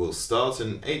actually, we'll start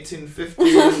in 1850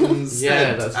 instead,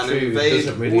 Yeah, that's and true. It invade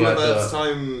doesn't really all of add Earth's up.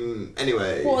 time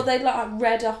anyway. What, are they like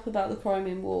read up about the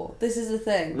Crimean War? This is the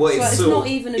thing. Well, So it's it's sort not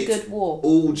of- even a it's good war.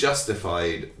 all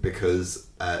justified because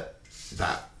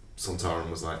that Sontaran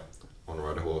was like, on a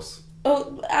ride a horse.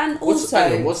 Oh, and Hang on,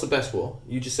 also, what's the best war?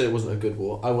 You just said it wasn't a good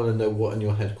war. I want to know what in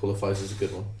your head qualifies as a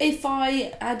good one. if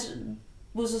I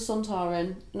was a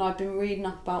Sontaran and I'd been reading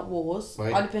up about wars,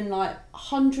 Right. I'd have been like,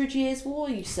 100 years war,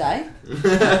 you say?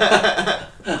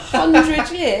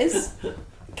 100 years?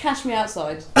 Cash me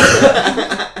outside.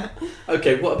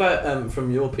 Okay, what about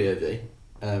from your POV,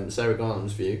 Sarah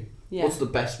Garnham's view? Yeah. What's the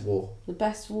best war? The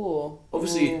best war.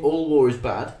 Obviously, War. all war is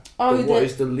bad. Oh, but what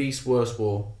is the least worst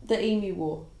war? The Emu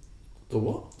War. The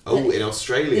what? Oh, in The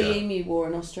Australia. Emu War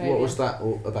in Australia. What was that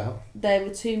all about? There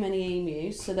were too many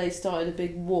emus, so they started a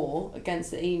big war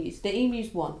against the emus. The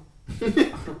emus won.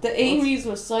 The emus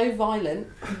were so violent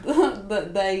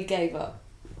that they gave up.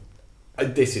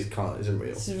 This isn't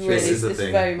real. This is really, This is a it's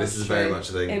thing. very much This is very true. much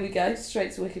a thing. Here we go,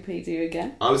 straight to Wikipedia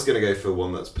again. I was going to go for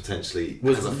one that's potentially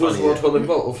Was has a Rod funnier... Hull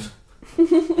involved?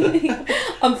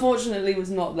 Unfortunately, was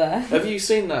not there. Have you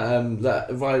seen that that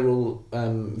viral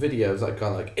video of that guy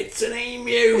like, it's an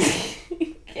emu?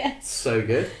 Yes. So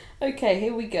good. Okay,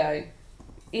 here we go.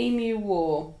 Emu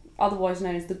War, otherwise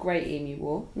known as the Great Emu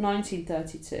War,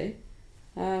 1932.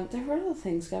 There were other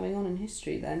things going on in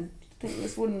history then. I think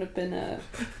this wouldn't have been a...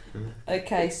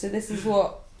 Okay, so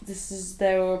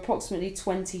there were approximately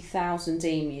 20,000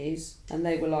 emus, and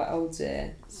they were like, oh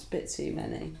dear, it's a bit too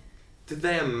many. Did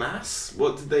they amass?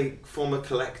 What, did they form a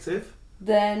collective?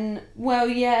 Then, so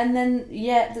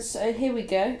here we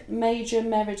go. Major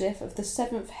Meredith of the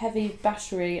 7th Heavy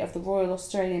Battery of the Royal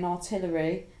Australian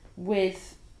Artillery,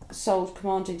 with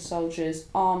commanding soldiers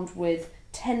armed with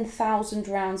 10,000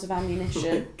 rounds of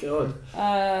ammunition. Oh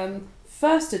God.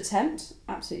 First attempt,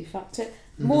 absolutely fucked it.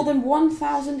 More than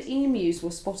 1,000 emus were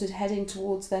spotted heading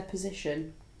towards their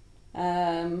position.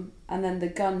 And then the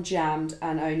gun jammed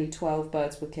and only 12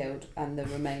 birds were killed and the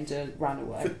remainder ran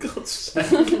away. For God's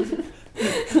sake.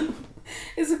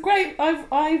 It's a great...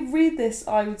 I read this,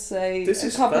 I would say, This a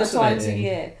is couple of times a fascinating.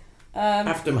 year.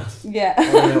 Aftermath. Yeah.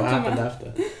 I don't know what happened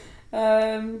after.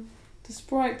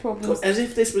 Despite problems... As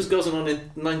if this was going on in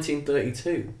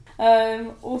 1932.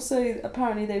 Also,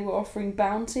 apparently they were offering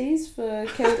bounties for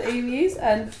killed emus,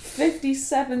 and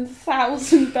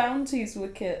 57,000 bounties were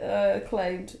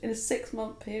claimed in a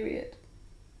 6-month period.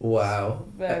 Wow.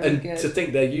 Very and good. to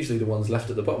think they're usually the ones left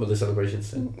at the bottom of the celebrations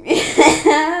then.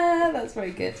 That's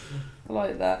very good. I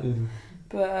like that.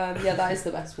 But yeah, that is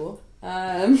the best war.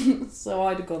 So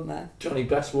I'd have gone there. Johnny,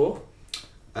 best war?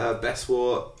 Best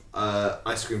war,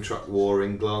 ice cream truck war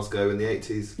in Glasgow in the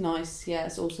 80s. Nice, yeah,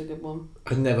 it's also a good one.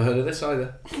 I'd never heard of this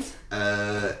either.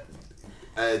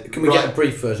 Can we Ri- get a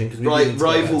brief version? Cause we do need to go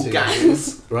rival back to-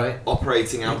 gangs Right.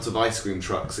 operating out of ice cream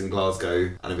trucks in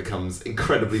Glasgow, and it becomes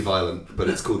incredibly violent, but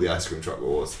it's called the Ice Cream Truck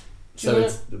Wars. So wanna-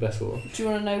 it's the best war. Do you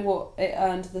want to know what it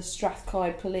earned the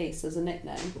Strathclyde Police as a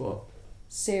nickname? What?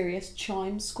 Serious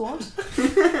Chime Squad.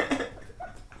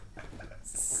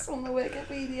 It's on the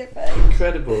Wikipedia page.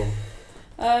 Incredible.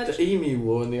 Uh, The Emu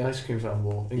War and the Ice Cream Van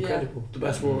War. Incredible. The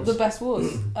best wars. The best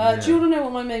wars. Yeah. Do you want to know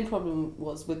what my main problem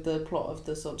was with the plot of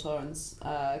the Sontarans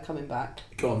coming back?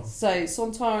 Go on. So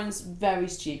Sontarans, very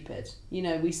stupid. You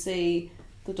know, we see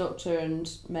the Doctor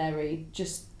and Mary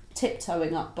just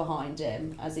tiptoeing up behind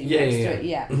him as he walks through it.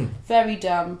 Yeah, very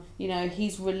dumb. You know,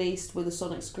 he's released with a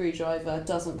sonic screwdriver,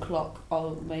 doesn't clock,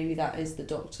 oh, maybe that is the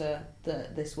Doctor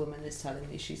that this woman is telling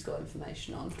me she's got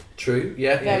information on. True.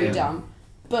 Yeah. Very yeah. dumb.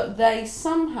 But they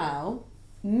somehow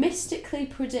mystically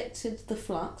predicted the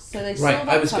flux, so they saw Right,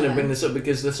 that I was going to coming. bring this up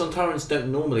because the Sontarans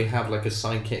don't normally have like a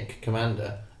sidekick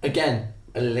commander. Again,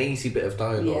 a lazy bit of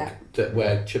dialogue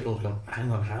where Chibnall's gone,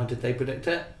 hang on, how did they predict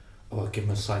it? Oh, I'll give him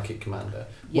a sidekick commander.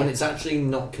 Yeah. When it's actually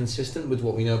not consistent with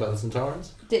what we know about the Sontarans.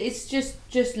 It's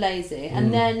just lazy.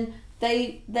 And then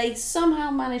they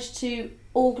somehow managed to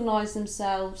organise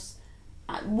themselves,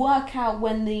 work out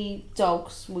when the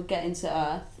dogs would get into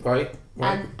Earth, Right.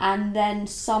 and then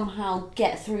somehow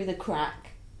get through the crack,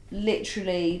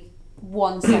 literally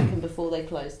 1 second before they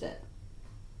closed it.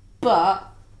 But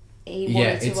he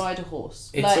wanted to ride a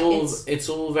horse. It's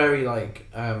all very like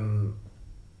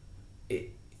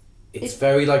it's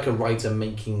very like a writer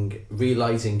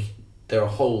realizing there are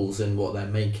holes in what they're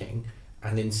making,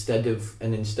 and instead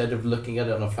of looking at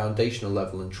it on a foundational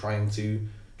level and trying to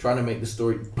make the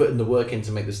story, putting the work in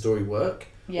to make the story work.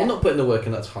 Yeah. Well, not putting the work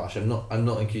in, that's harsh. I'm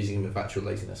not accusing him of actual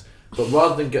laziness. But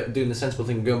rather than doing the sensible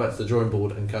thing and going back to the drawing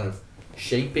board and kind of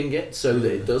shaping it so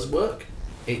that it does work,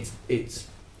 it's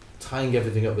tying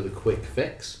everything up with a quick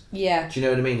fix. Yeah. Do you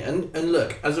know what I mean? And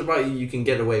look, as a writer, you can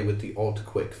get away with the odd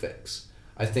quick fix.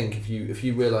 I think if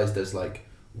you realise there's like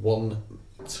one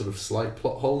sort of slight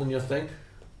plot hole in your thing,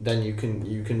 then you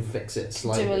can fix it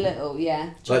slightly. Do a little,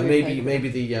 yeah. Like maybe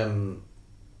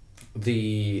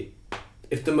the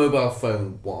if the mobile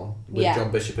phone one with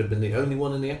John Bishop had been the only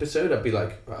one in the episode, I'd be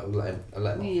like, right, I'll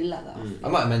let him You let that off. I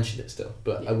might have mentioned it still,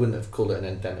 but I wouldn't have called it an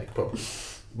endemic problem.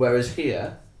 Whereas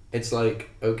here, it's like,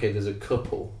 okay, there's a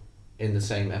couple in the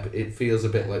same episode. It feels a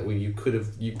bit like you could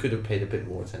have paid a bit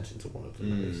more attention to one of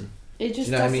them. At least. It just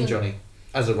Do you know what I mean, Johnny?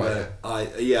 As a writer, I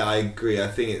agree. I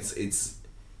think it's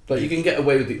but you can get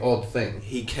away with the odd thing.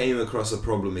 he came across a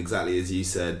problem exactly as you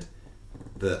said,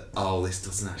 that this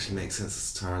doesn't actually make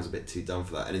sense. Tara's a bit too dumb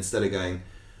for that. And instead of going,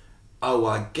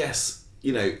 I guess,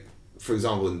 for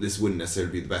example, this wouldn't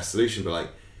necessarily be the best solution, but like,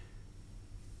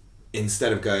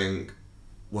 instead of going,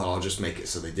 well, I'll just make it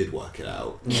so they did work it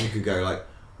out, you could go like,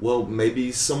 well,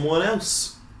 maybe someone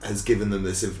else has given them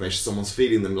this information, someone's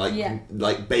feeding them,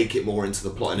 like bake it more into the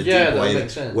plot in a deep way,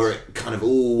 makes sense. where it kind of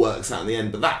all works out in the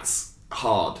end. But that's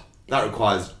hard. That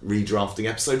requires redrafting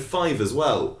episode 5 as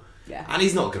well. Yeah. And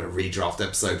he's not going to redraft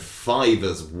episode 5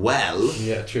 as well.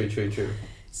 Yeah, true.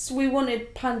 So we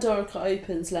wanted Pandorica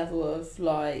Opens level of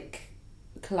like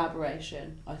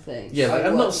collaboration, I think. Yeah, like, So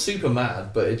I'm what- not super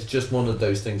mad, but it's just one of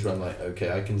those things where I'm like,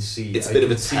 okay, I can see. It's a I bit of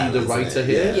can a see tell, the isn't writer it?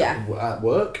 here Yeah. at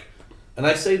work, and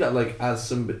I say that like as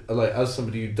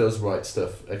somebody who does write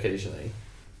stuff occasionally,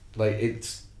 like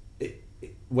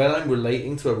when I'm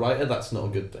relating to a writer, that's not a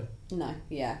good thing No,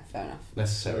 yeah, fair enough.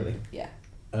 necessarily. Yeah.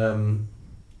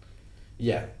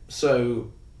 Yeah.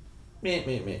 So,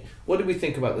 me. What did we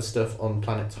think about the stuff on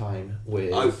Planet Time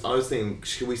with? I was thinking,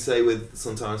 should we stay with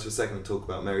Sometimes for a second and talk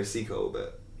about Mary Seacole a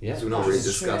bit? Yeah. Because we've not That's really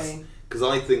discussed. true. Because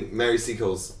I think Mary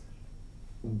Seacole's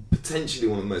potentially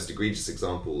one of the most egregious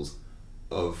examples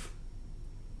of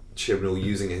Chibnall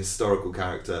using a historical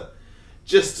character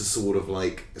just to sort of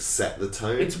like set the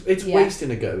tone. It's Yeah.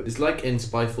 wasting a go. It's like in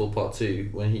Spyfall Part 2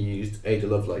 when he used Ada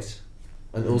Lovelace,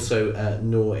 and also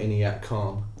Noor Inayat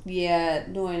Khan. Yeah,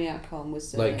 Noria Khan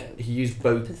was Like he used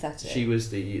both. pathetic. She was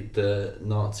the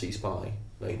Nazi spy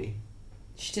lady.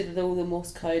 She did all the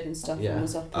Morse code and stuff Yeah. and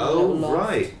was up in a Oh little loft.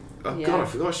 right! Oh Yeah. god, I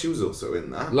forgot she was also in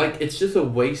that. Like it's just a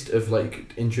waste of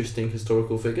like interesting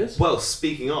historical figures. Well,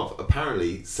 speaking of,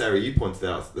 apparently, Sarah, you pointed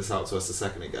this out to us a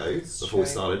second ago before we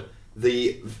true. started.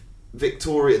 The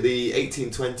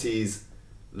 1820s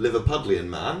Liverpudlian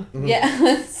man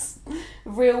Yes.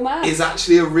 Real man. is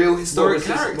actually a real historic What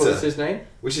was character, his name?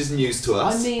 which is news to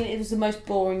us. I mean, it was the most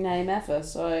boring name ever,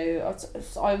 so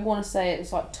I want to say it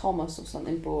was like Thomas or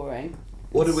something boring.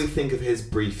 What did we think of his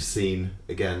brief scene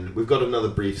again? We've got another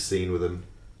brief scene with him.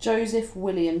 Joseph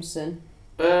Williamson.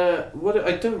 What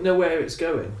I don't know where it's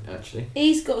going actually.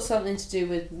 He's got something to do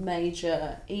with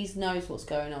major. He knows what's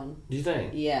going on. Do you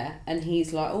think? Yeah, and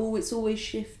he's like, oh, it's always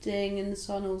shifting in the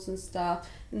tunnels and stuff.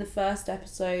 In the first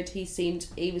episode,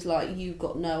 he was like, you've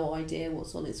got no idea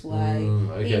what's on its way.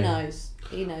 Okay. He knows.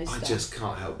 He knows I stuff. just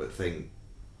can't help but think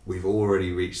we've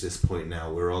already reached this point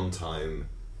now. We're on time.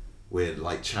 We're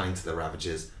like chatting to the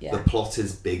Ravagers. Yeah. The plot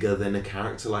is bigger than a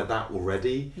character like that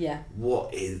already. Yeah.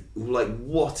 What is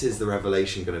the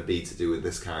revelation going to be to do with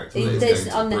this character that This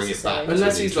is going to bring it unnecessary. back? to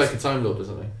Unless an he's like a interesting- Time Lord,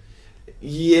 isn't he?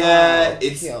 Yeah, Oh,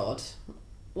 it's God.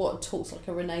 What, talks like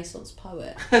a Renaissance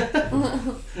poet?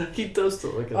 He does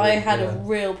talk like a. I had a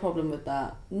real problem with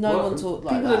that. No Well, one talked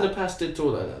like people in the that. past did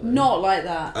talk like that. Though. Not like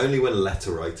that. only when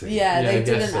letter writing. Yeah, Yeah, I they guess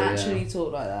didn't so, yeah. actually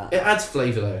talk like that. It adds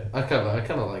flavour though. I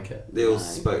kind of like it. They all No.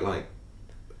 spoke like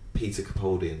Peter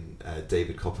Capaldi and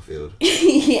David Copperfield.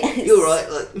 Yes. You're right,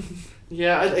 like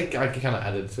Yeah, I kind of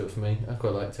added to it for me. I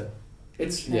quite liked it.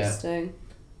 It's Interesting.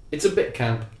 it's a bit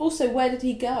camp. Also, where did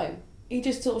he go? He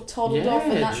just sort of toddled Yeah, off,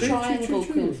 and that true, triangle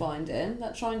true. couldn't find him.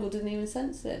 That triangle didn't even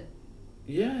sense it.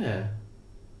 Yeah.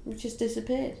 It just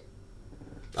disappeared.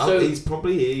 So- he's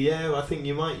probably here. Yeah, I think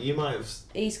you might have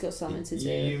He's got something to do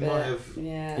You with might it. have-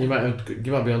 Yeah. You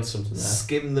might be onto something there.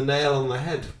 skimmed the nail on the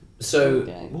head. So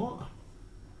Okay. What?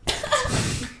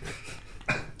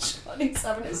 Johnny's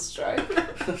having a stroke.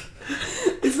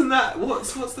 Isn't that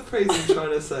what's the phrase I'm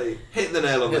trying to say? Hit the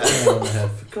nail on the hit the head. nail on the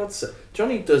head. For God's sake,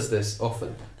 Johnny does this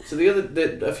often. So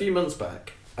a few months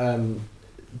back,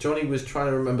 Johnny was trying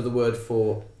to remember the word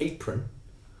for apron,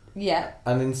 Yeah.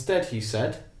 and instead he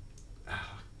said,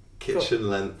 Kitchen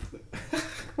length.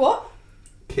 What?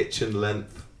 Kitchen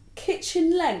length.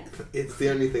 Kitchen length. It's the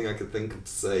only thing I could think of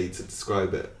to say to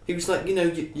describe it. he was like,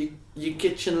 your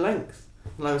kitchen length,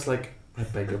 and I was like, I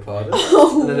beg your pardon.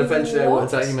 Oh, And then eventually I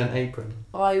worked what? out he meant apron.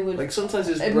 I would Like sometimes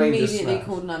his brain just immediately snaps.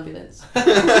 called an ambulance.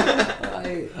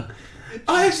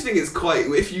 I actually think it's quite.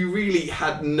 If you really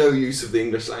had no use of the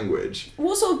English language,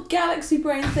 What sort of galaxy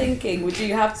brain thinking would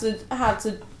you have to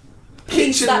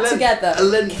piece kitchen that length, together? a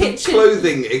length of Kitchen-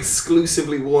 clothing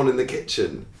exclusively worn in the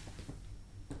kitchen.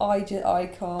 I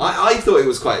can't. I thought it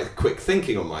was quite quick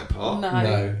thinking on my part.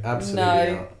 No, absolutely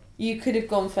No. not. You could have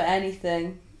gone for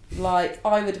anything. Like,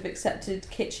 I would have accepted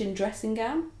kitchen dressing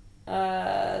gown.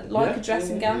 Yeah, A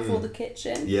dressing yeah. gown for the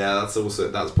kitchen. Yeah,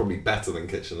 that's probably better than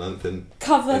kitchen length in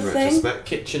Cover thing. retrospect.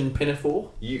 Kitchen pinafore.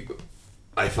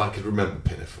 If I could remember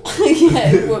pinafore.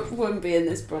 Yeah, it wouldn't be in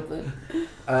this problem.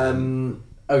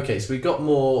 Okay, so we got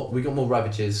more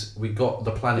Ravages. We got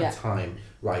the planet Yeah. Time.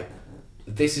 Right.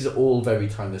 This is all very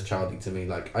timeless childy to me.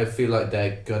 Like I feel like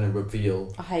they're gonna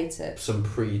reveal I hate it. some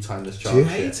pre-timeless Do child you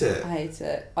shit. hate it? I hate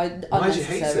it. Why do you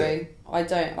hate Unnecessary. I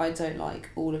don't like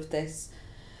all of this.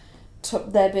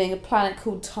 There being a planet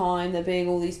called Time, there being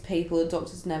all these people the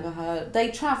Doctor's never heard. They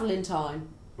travel in time,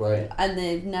 Right. and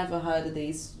they've never heard of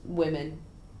these women,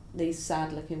 these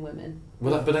sad-looking women.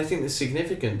 Well, but I think it's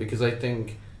significant because I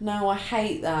think No, I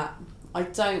hate that. I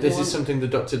don't. This want, is something the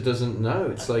Doctor doesn't know.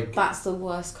 It's like That's the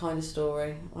worst kind of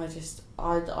story.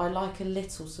 I like a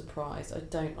little surprise. I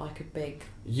don't like a big.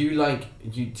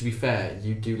 To be fair,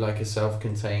 you do like a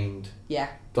self-contained. Yeah.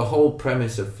 The whole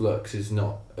premise of Flux is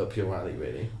not up your alley,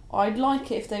 really. I'd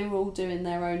like it if they were all doing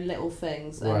their own little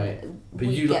things. And Right. But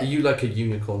we get- you like a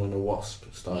unicorn and a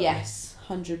wasp style. Yes,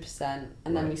 100%.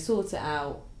 And then Right. we sort it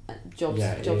out. Jobs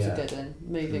Yeah, are yeah. good and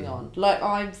moving Mm. on. Like,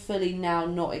 I'm fully now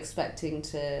not expecting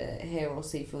to hear or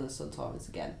see from the Sun Tyrants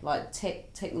again. Like,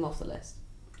 tick them off the list.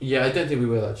 Yeah, I don't think we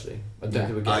will actually. I don't Yeah.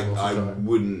 think we're getting I off the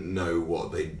wouldn't know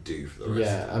what they'd do for the rest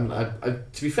Yeah, of the time.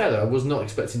 to be fair though, I was not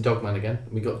expecting Dogman again.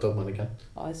 We got Dogman again.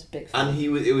 I was a big fan. And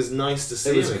it was nice to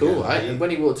see It was him cool. again. When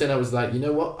he walked in, I was like, you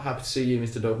know what? Happy to see you,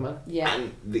 Mr. Dogman. Yeah.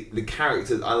 And the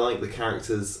characters, I like the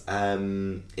characters'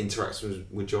 interactions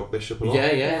with John Bishop a lot. Yeah,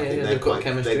 I yeah, think yeah. they're They've got quite-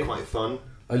 chemistry. They're quite fun.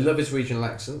 I love his regional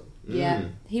accent. Yeah. Mm.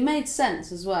 He made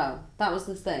sense as well. That was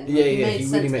the thing. Yeah, Like, yeah. He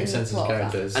really in makes the sense as a plot of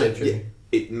character. that. It's so And true. yeah,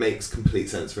 it makes complete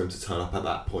sense for him to turn up at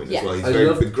that point Yeah. as well. He's I very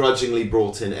love- begrudgingly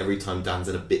brought in every time Dan's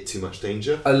in a bit too much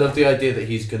danger. I love the idea that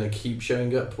he's gonna keep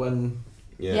showing up when.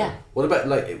 Yeah. What about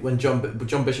like when John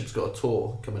Bishop's got a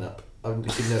tour coming up? I've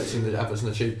been noticing the adverts on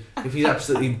the tube. If he's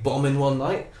absolutely bombing one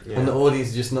night Yeah. and the audience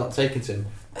is just not taking to him,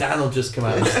 Dan will just come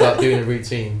out and start doing a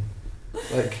routine.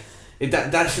 Like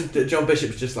that's John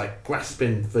Bishop's just like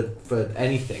grasping for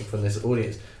anything from this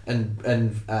audience, and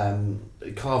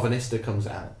Carvanista comes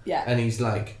out Yeah. and he's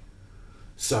like,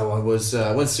 so I went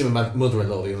to see my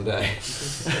mother-in-law the other day,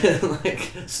 and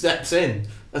like steps in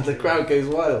and the crowd goes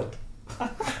wild.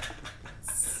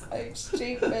 So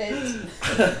stupid.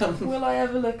 Will I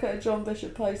ever look at a John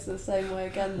Bishop poster the same way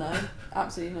again though?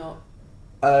 Absolutely not.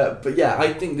 But yeah,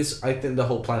 I think the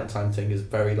whole Planet Time thing is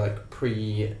very like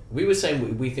pre. We were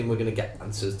saying we think we're gonna get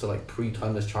answers to like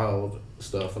pre-Timeless Child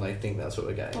stuff, and I think that's what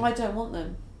we're getting. I don't want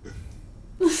them.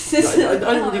 I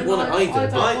don't really want it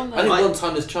either. I don't want I didn't them. want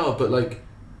Timeless Child, but like,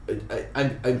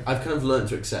 I've kind of learned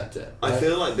to accept it. I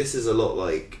feel like this is a lot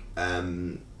like,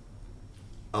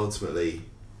 ultimately,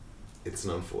 it's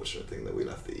an unfortunate thing that we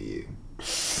left the EU.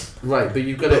 Right, but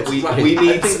you've got But to. we right, need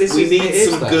I think this we is- need it is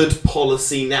some that. good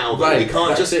policy now. Though. Right, we can't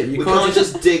that's just it. You we can't can't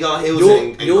just- just dig our heels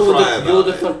in and cry about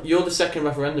it. You're the second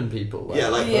referendum people. Right? Yeah,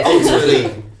 like Yeah.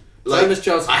 ultimately, like Timeless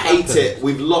Child's I hate happened. it.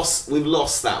 We've lost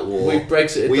that war. We've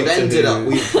Brexited. We've Doctor ended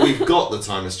Who. up. We've got the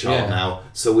Timeless Child Yeah. now.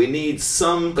 So we need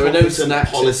some There are no competent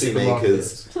snacks in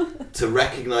policymakers supermarkets. to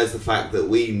recognise the fact that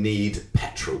we need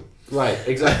petrol. Right,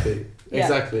 exactly, Yeah.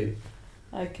 exactly.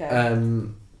 Okay.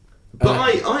 But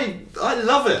I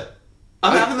love it.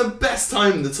 I'm having the best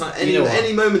time. You know what?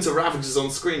 Any moment of Ravagers on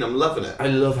screen, I'm loving it. I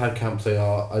love how camp they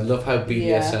are. I love how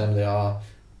BDSM they are.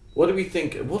 What do we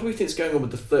think? What do we think's going on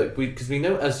with the third? Because we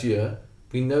know Azure,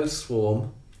 we know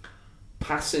Swarm,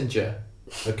 Passenger.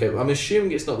 Okay, I'm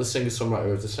assuming it's not the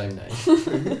singer-songwriter of the same name. To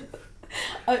be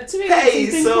honest, Hey,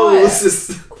 he's been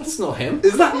souls! quiet. That's not him.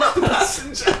 Is that not the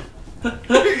Passenger?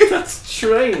 That's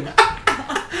Train.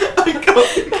 I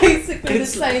got Basically the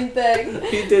It's- same thing.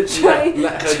 He did Train,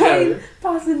 let her train, go.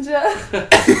 passenger,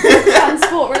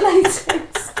 transport related.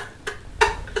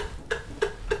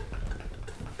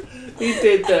 He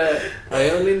did. I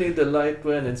only need the light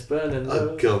when it's burning.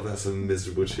 Oh god, that's a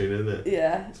miserable tune, isn't it?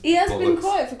 Yeah, he has been Bollocks.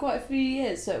 quiet for quite a few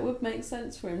years, so it would make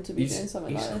sense for him to be doing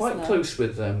something He's like quite this. close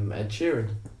with Ed Sheeran.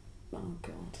 Oh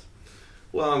god.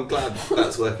 Well, I'm glad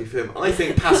that's working for him. I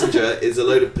think Passenger is a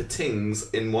load of patings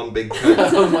in one big coat.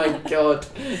 Oh my god,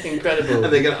 incredible!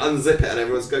 And they're going to unzip it and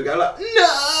everyone's going to go like,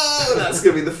 no! That's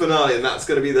going to be the finale and that's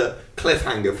going to be the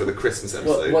cliffhanger for the Christmas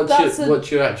episode. What's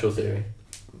your actual theory?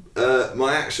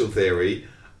 My actual theory...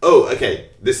 Oh, okay.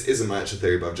 This isn't my actual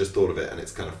theory, but I've just thought of it and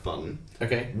it's kind of fun.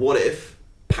 Okay. What if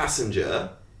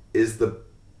Passenger is the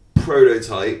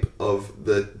prototype of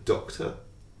the Doctor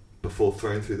before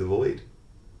thrown through the void?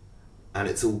 And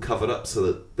it's all covered up so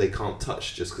that they can't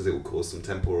touch just because it will cause some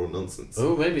temporal nonsense.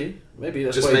 Oh, maybe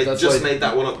that's Just why. made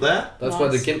that one up there? That's why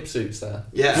the Nice. gimp suit's there.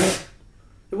 Yeah.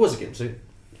 It was a gimp suit.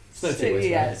 It's no two ways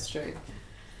Yeah, about it. it's true.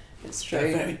 It's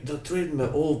They're true. the three of them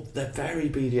are all. They're very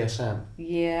BDSM.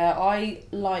 Yeah, I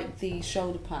like the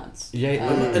shoulder pads. Yeah,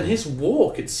 Um, and his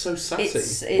walk, it's so sassy.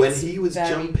 It's When he was very-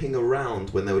 jumping around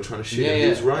when they were trying to shoot Yeah, him, he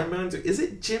was yeah. running around. Is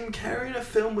it Jim Carrey in a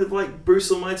film with like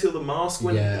Bruce Almighty or The Mask?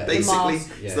 When Yeah. basically The Mask.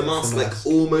 Yeah, it's the mask, The like Mask.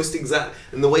 almost exact,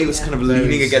 and the way he was Yeah. kind of Very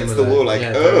leaning against the similar. wall, like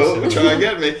Yeah, very oh, similar. try and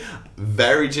get me.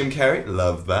 Very Jim Carrey.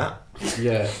 Love that.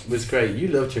 Yeah, it was great. You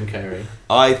love Jim Carrey.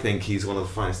 I think he's one of the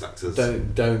finest actors.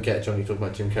 Don't get Johnny talking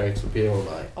about Jim Carrey. It'll be all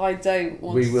night. I don't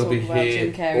want We to will talk be about here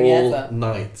Jim Carrey all ever.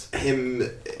 night. Him,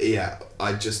 yeah.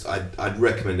 I'd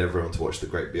recommend everyone to watch The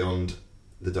Great Beyond,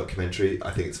 the documentary. I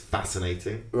think it's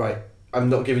fascinating. Right. I'm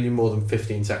not giving you more than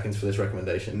 15 seconds for this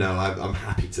recommendation. No, I'm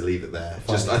happy to leave it there.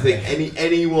 Fine. Just I think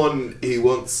anyone who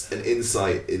wants an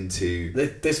insight into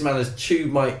This man has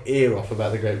chewed my ear off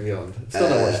about The Great Beyond. Still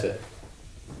not watched it.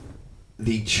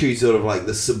 the true sort of like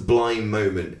the sublime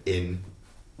moment in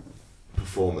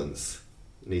performance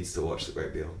needs to watch The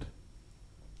Great Beyond.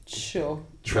 Sure.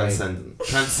 Transcendent.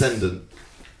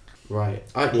 Right.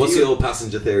 What's your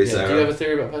passenger theory, Sarah? Do you have a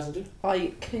theory about Passenger?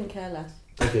 I couldn't care less.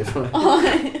 Okay,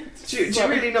 fine. Do you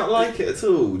really not like it at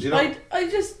all? Do you not? I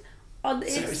just.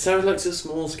 Sarah likes a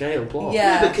small scale plot.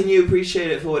 Yeah. But can you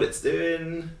appreciate it for what it's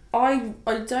doing? I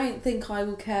don't think I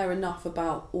will care enough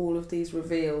about all of these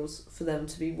reveals for them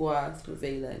to be worth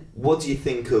revealing. What do you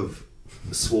think of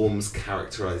Swarm's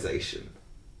characterization?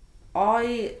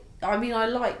 I mean, I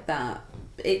like that.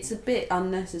 It's a bit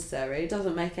unnecessary. It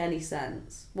doesn't make any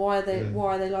sense. Why are they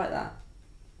like that?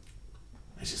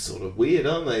 They're just sort of weird,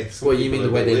 aren't they? Some What, you people mean the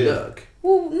are way a bit they weird. look?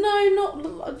 Well, no,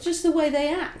 not just the way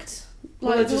they act.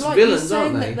 Well, they're just like villains, you're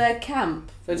saying aren't they? that they're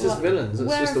camp. They're just Like, villains. That's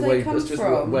where just the have way. they come That's just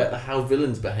from? how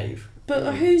villains behave.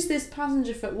 But who's this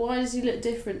passenger foot? Why does he look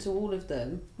different to all of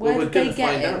them? Where Well, we're did going they to get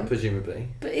find him? out, presumably.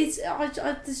 But it's there's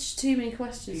just too many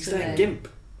questions. He's to that me. gimp.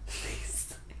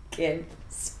 Gimp.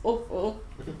 It's awful.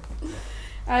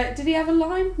 Did he have a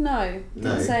line? No. No.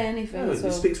 Didn't say anything No, at he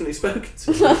all. speaks when he's spoken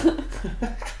to.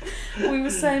 We were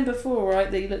saying before, right,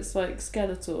 that he looks like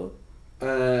Skeletor.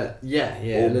 Yeah,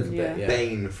 Or a little Yeah. bit, yeah.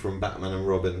 Bane from Batman and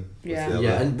Robin. was Yeah. the other.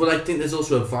 Yeah, and well, I think there's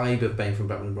also a vibe of Bane from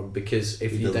Batman and Robin, because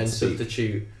if He you doesn't then speak.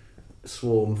 substitute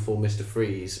Swarm for Mr.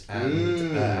 Freeze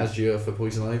and Azure for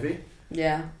Poison Ivy.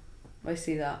 Yeah, I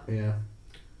see that. Yeah.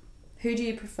 Who do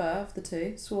you prefer of the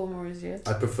two, Swarm or Azure?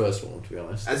 I prefer Swarm, to be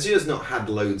honest. Azure's not had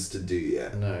loads to do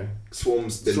yet. No.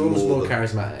 Swarm's been Swarm's more than-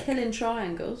 charismatic. Killing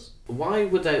triangles. Why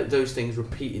were those things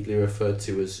repeatedly referred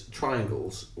to as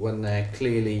triangles when they're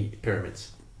clearly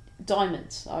pyramids?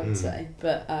 Diamonds, I would say.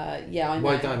 But yeah, I know.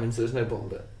 Why diamonds? There's no bottom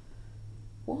bit.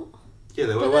 What? Yeah,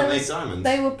 they But weren't there they was- diamonds?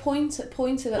 They were pointed at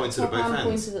the Pointed top at both and ends.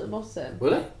 pointed at the bottom. Were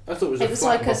they? I thought it was a It was flat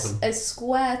like bottom. a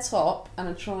square top and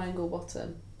a triangle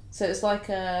bottom. So it's like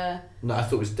a... No, I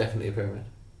thought it was definitely a pyramid.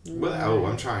 Well,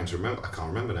 I'm trying to remember. I can't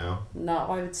remember now. No,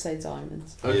 I would say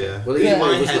diamonds. Okay. Yeah. Well, In either my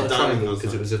way, it was head, not a diamond triangle was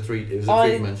because that. it was a I-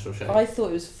 three-dimensional shape. I thought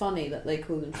it was funny that they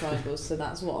called them triangles, so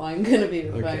that's what I'm going to be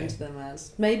referring Okay. to them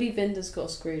as. Maybe Vinder's got a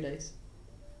screw loose.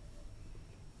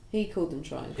 He called them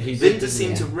triangles. He did, Vinda didn't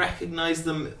seemed he? to recognise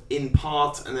them in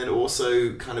part, and then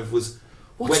also kind of was.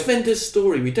 What's when- Vinder's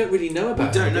story? We don't really know We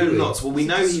about don't him, know do we? lots. Well, we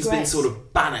It's a know he's been disgrace. sort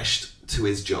of banished to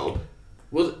his job,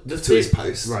 Well, the to his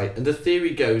post. Right, and the theory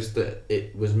goes that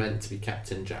it was meant to be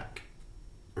Captain Jack,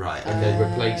 Right. and they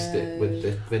replaced it with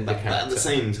the Vinder But character. at the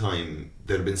same time,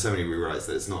 there have been so many rewrites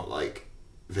that it's not like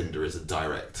Vinda is a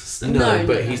direct step. No, No,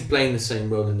 but no. he's playing the same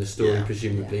role in the story, Yeah.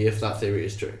 presumably, if that theory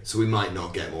is true. So we might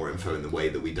not get more info in the way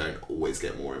that we don't always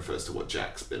get more info as to what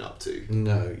Jack's been up to.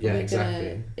 No, yeah, Are we exactly.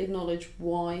 gonna acknowledge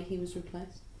why he was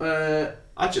replaced? Uh,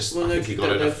 I Well, think no, he you got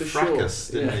don't in know a for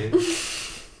fracas, sure. didn't he?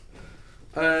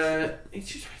 he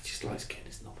just likes getting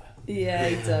his knob out. Yeah,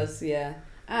 he does, yeah.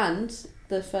 And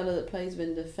the fella that plays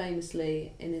Vinder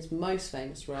famously, in his most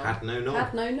famous role, Had no knob.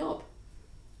 had no knob.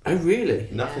 Oh, really?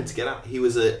 Nothing Yeah. to get out. He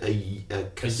was a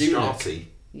castrati.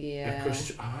 Yeah.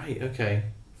 Alright, okay,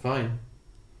 fine.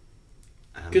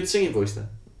 Um, Good singing voice then.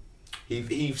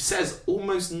 He says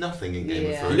almost nothing in Game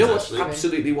of Yeah. Thrones. You know what's actually.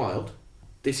 absolutely wild?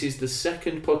 This is the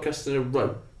second podcast in a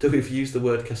row that we've used the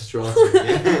word castrati.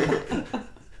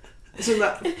 Isn't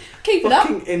that Keep it up.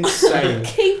 fucking insane?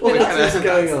 Keep What it the up. hell is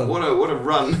going on? What a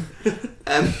run.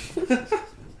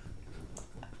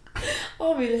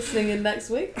 I'll be listening in next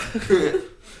week.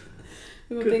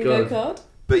 With a Good bingo God. card.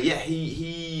 But yeah,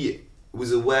 he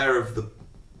was aware of the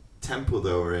temple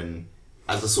they were in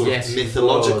as a sort Yes, of it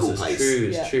mythological was. place.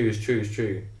 It's true. It's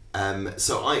true.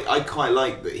 So I quite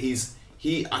like that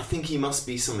I think he must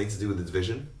be something to do with the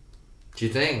division. Do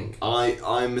you think?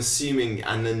 I'm assuming,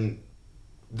 and then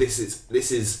this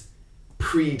is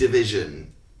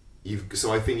pre-division.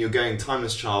 So I think you're going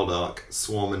Timeless Child arc,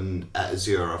 Swarm and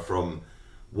Azura from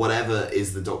whatever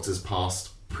is the Doctor's past,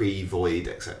 pre-Void,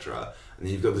 etc. And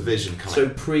then you've got Division coming. So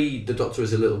the Doctor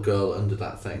is a little girl under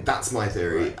that thing. That's my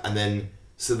theory, Right. and then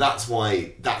so that's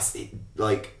why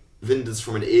like Vinder's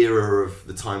from an era of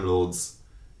the Time Lords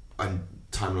and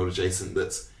Time Lord adjacent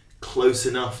that's close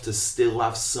enough to still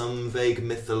have some vague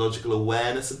mythological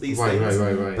awareness of these things.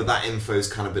 Right. But that info's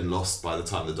kind of been lost by the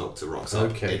time the Doctor rocks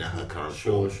up Okay. in her current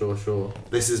Sure. form.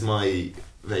 This is my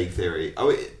vague theory.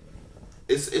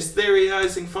 Is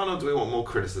theorising fun, or do we want more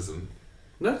criticism?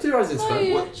 No, theorising's No,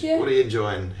 fun. yeah. What are you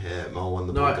enjoying here, Mo, on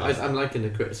the No, podcast? I'm liking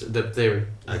the theory.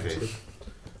 Okay.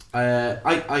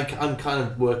 I'm kind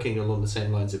of working along the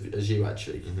same lines as you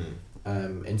actually.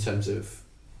 In terms of,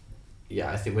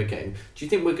 I think we're getting. Do you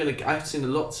think we're gonna? I've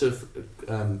seen lots of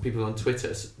people on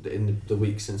Twitter in the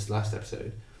week since the last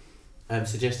episode,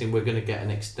 suggesting we're gonna get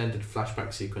an extended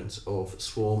flashback sequence of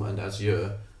Swarm and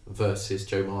Azure versus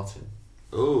Joe Martin.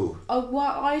 Oh. Oh,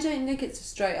 well, I don't think it's a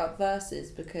straight up versus,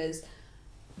 because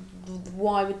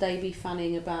why would they be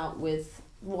fanning about with?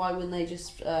 Why wouldn't they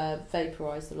just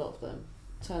vaporise a lot of them,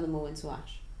 turn them all into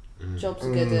ash? Job's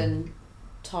good and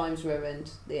time's ruined.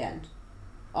 The end.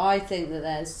 I think that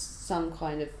there's some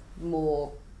kind of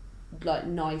more like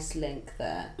nice link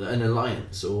there. An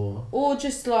alliance, or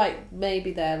just like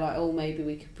maybe they're like, oh, maybe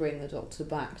we could bring the Doctor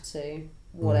back to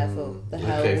whatever the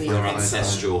hell we their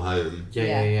ancestral home.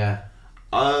 Yeah.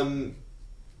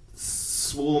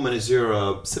 Swarm and Azure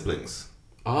are siblings.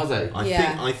 Are they?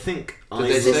 I think I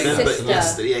they remember sister.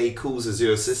 yesterday. Yeah, he calls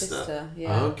Azure's sister.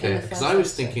 Okay, because I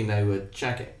was thinking they were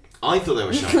shagging. I thought they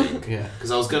were shagging. Yeah.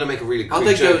 Because I was going to make a really Are quick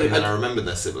they joke, going- and then I remembered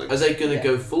their siblings. Are they going to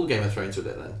go full Game of Thrones with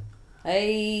it then?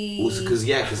 Hey. Also,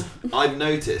 because I've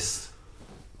noticed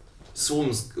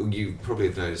Swarm's. You probably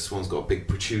have noticed Swarm's got a big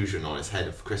protrusion on his head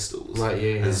of crystals. Right. Yeah.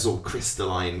 And there's a sort of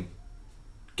crystalline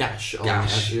Gash on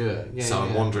gash. Azure. Yeah, so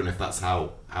I'm wondering if that's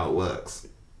how it works.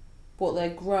 What, they're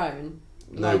grown?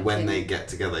 No, when they get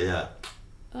together, yeah.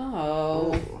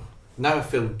 Oh. Now I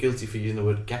feel guilty for using the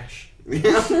word gash.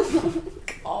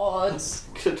 God.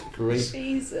 Good grief.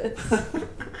 Jesus.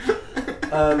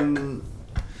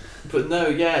 But no,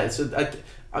 yeah. So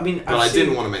I mean, But I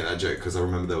didn't want to make that joke because I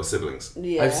remember they were siblings.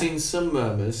 Yeah. I've seen some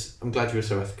murmurs. I'm glad you were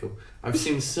so ethical. I've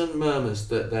seen some murmurs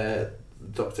that they're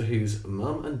Doctor Who's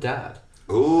mum and dad.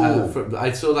 Oh.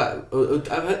 I saw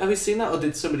that. Have you seen that, or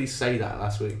did somebody say that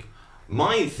last week?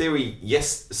 My theory,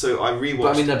 yes. So I rewatched.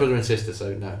 But I mean, they're brother and sister,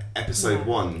 so no. episode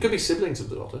 1. Could be siblings of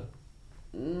the Doctor.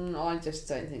 I just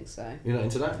don't think so. You're not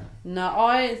into that? No,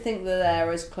 I think that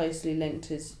they're as closely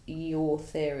linked as your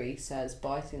theory says, but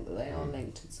I think that they are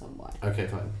linked in some way. Okay,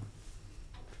 fine.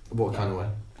 What kind of way?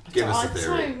 Give us I a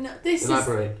theory. don't know. This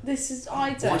Elaborate.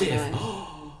 I don't What if?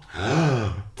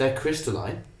 know. They're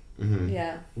crystalline.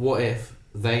 Yeah. What if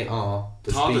they are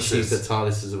the TARDISes. species that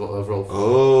TARDISes have evolved from?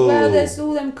 Oh. Well, there's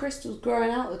all them crystals growing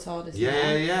out the TARDIS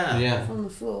now, Yeah. from the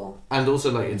floor. And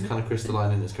also, like, it's kind of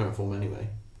crystalline in its current form anyway.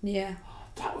 Yeah.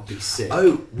 That would be sick.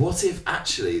 Oh, what if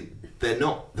actually they're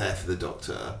not there for the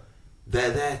Doctor?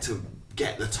 They're there to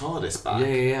get the TARDIS back.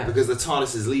 Yeah. Because the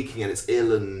TARDIS is leaking and it's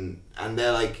ill, and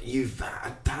they're like, you've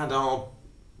had our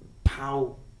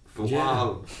pal for a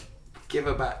while. Give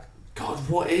her back. God,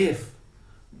 what if?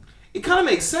 It kind of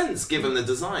makes sense given the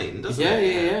design, doesn't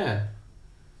it? Yeah.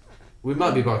 We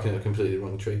might be barking at a completely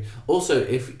wrong tree. Also,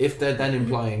 if they're then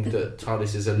implying that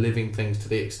TARDISes are living things to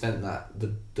the extent that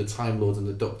the Time Lord and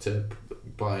the Doctor,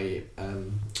 by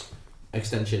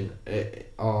extension,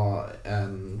 are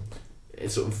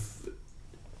sort of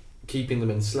keeping them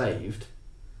enslaved,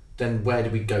 then where do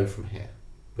we go from here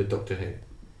with Doctor Who?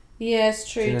 Yeah,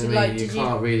 it's true. Do you know what I mean?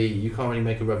 You can't really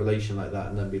make a revelation like that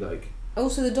and then be like.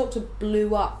 Also, the Doctor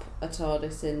blew up a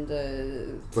TARDIS in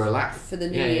the For a laugh. for the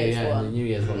New Year's one. The New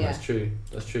Year's one. Yeah.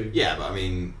 That's true. Yeah, but I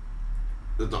mean,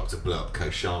 the Doctor blew up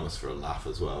Koshamas for a laugh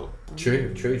as well.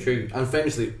 True. And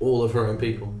famously, all of her own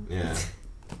people. Yeah.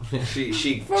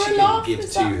 she For a didn't laugh, give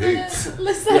is two that hoots.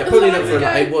 Yeah, probably not for a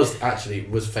laugh. It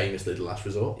was famously the last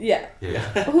resort. Yeah.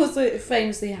 Yeah. Also,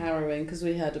 famously harrowing because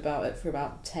we heard about it for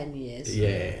about 10 years.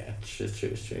 Yeah. It's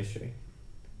true.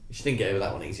 She didn't get over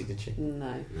that one easy, did she?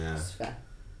 No. Yeah.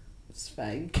 It's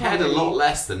fair. You can't Cared a really- lot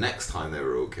less the next time they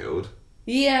were all killed.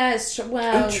 Yeah, it's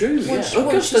well. True. Yeah. Once, Oh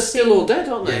gosh, they're still all dead,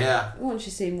 aren't they? Yeah. Once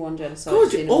you've seen one genocide, God,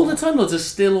 you've seen all all. the Time Lords are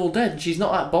still all dead. And she's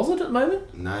not that bothered at the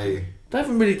moment. No. They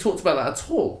haven't really talked about that at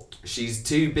all. She's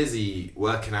too busy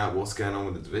working out what's going on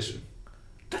with the division.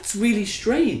 That's really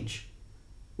strange.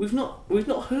 We've not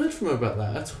heard from her about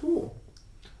that at all.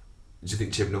 Do you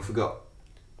think Chibnall forgot?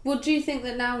 Well, do you think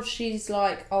that now she's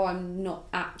like, oh, I'm not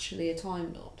actually a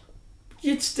Time Lord?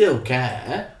 You'd still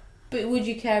care. But would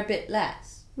you care a bit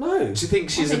less? No. Do you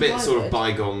think she's a think bit I sort of would.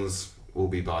 bygones will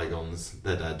be bygones?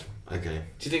 They're dead. Okay.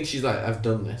 Do you think she's like, I've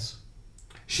done this?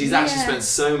 She's Yeah. actually spent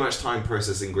so much time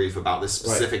processing grief about this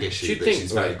specific issue that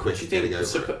she's very quick do at you getting over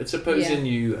think, it. supposing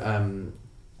your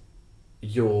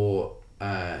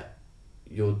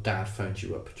dad phones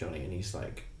you up, Johnny, and he's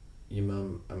like, your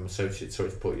mum, I'm sorry to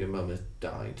report your mum has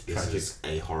died. This is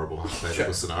a horrible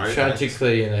hypothetical scenario.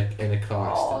 Tragically in a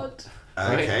car accident.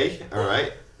 Okay,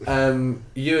 alright.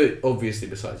 You're obviously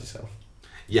beside yourself.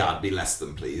 Yeah, I'd be less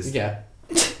than pleased. Yeah.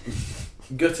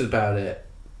 Gutted about it.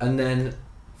 And then,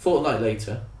 fortnight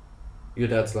later, your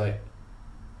dad's like,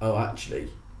 oh, actually,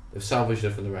 they've salvaged her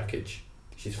from the wreckage.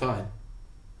 she's fine.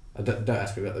 I don't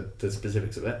ask me about the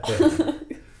specifics of it. But,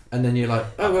 and then you're like,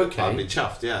 oh, okay. I'd be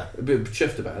chuffed, yeah. A bit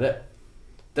chuffed about it.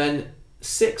 Then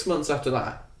 6 months after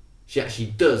that, she actually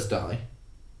does die.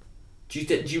 Do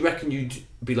you reckon you'd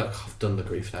be like, oh, I've done the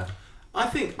grief now? I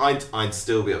think I'd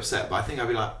still be upset, but I think I'd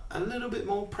be like a little bit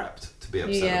more prepped to be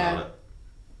upset about it.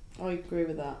 I agree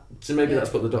with that. So maybe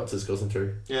that's what the doctor's causing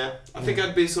through. Yeah, I think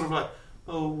I'd be sort of like,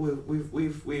 oh,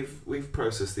 we've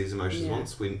processed these emotions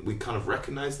once. We kind of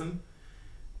recognise them,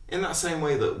 in that same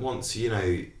way that once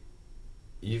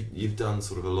you've done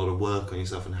sort of a lot of work on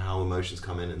yourself and how emotions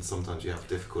come in, and sometimes you have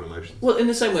difficult emotions. Well, in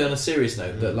the same way, on a serious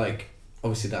note, that like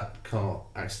obviously that car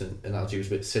accident analogy was a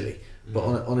bit silly, but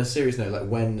on a serious note, like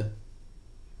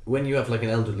when you have like an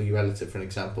elderly relative, for an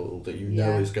example, that you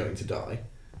know is going to die,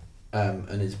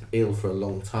 and is ill for a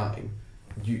long time,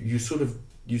 you sort of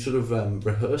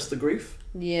rehearse the grief.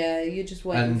 Yeah, you're just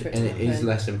waiting for it to happen. And it is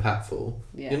less impactful.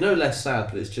 Yeah. You're no less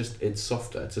sad, but it's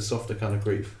softer. It's a softer kind of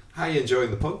grief. How are you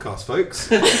enjoying the podcast, folks?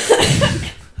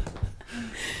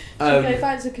 Go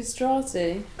back to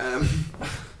castrati.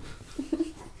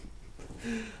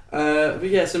 But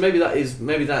yeah, so maybe that is.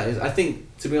 I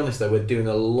think, to be honest, though, we're doing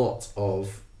a lot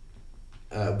of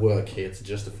work here to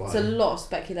justify. It's a lot of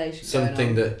speculation.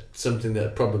 Something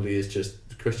that probably is just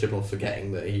Chris Chibnall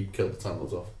forgetting that he killed the Time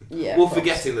Lords off. Yeah. Well,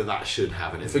 forgetting that should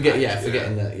have an impact.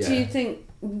 Forgetting that. Yeah. Do you think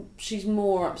she's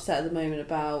more upset at the moment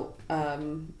about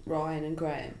Ryan and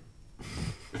Graham?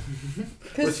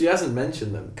 Well, she hasn't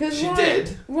mentioned them. She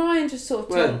did. Ryan just sort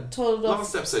of told off.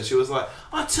 Last episode, she was like,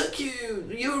 "I took you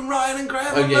and Ryan and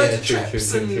Graham on true, loads of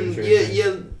trips, and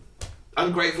you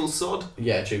ungrateful sod."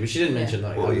 Yeah, true, but she didn't mention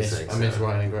like I miss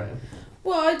Ryan and Graham.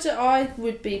 Well, I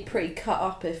would be pretty cut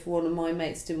up if one of my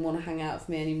mates didn't want to hang out with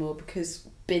me anymore because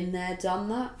been there, done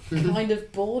that, kind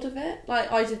of bored of it.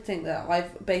 Like, I did think that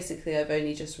I've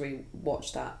only just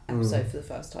re-watched that episode for the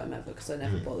first time ever because I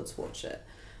never bothered to watch it.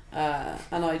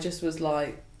 And I just was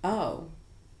like, oh,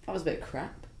 that was a bit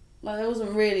crap. Like, there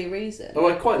wasn't really a reason. Oh,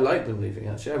 I quite liked them leaving,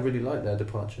 actually. I really liked their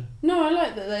departure. No, I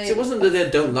like that they... So it wasn't that they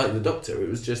don't like the Doctor, it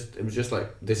was just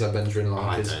like, this adventure in life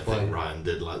I is don't quite... think Ryan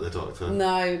did like the Doctor.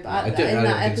 No, but in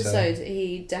that episode,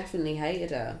 he definitely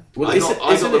hated her. Well, I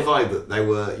got the vibe that they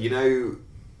were,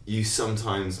 you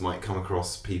sometimes might come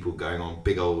across people going on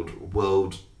big old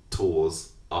world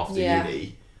tours after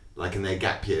uni, like in their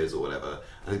gap years or whatever,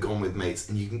 and they've gone with mates,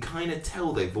 and you can kind of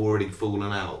tell they've already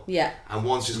fallen out. Yeah. And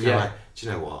one's just kind of like, do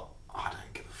you know what? I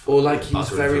don't give a fuck. Or like he's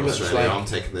very much like... I'm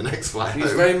taking the next flight He's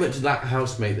home. very much that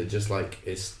housemate that just like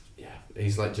is... Yeah,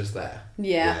 he's like just there.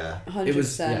 Yeah, 100%. It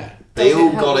was, yeah. They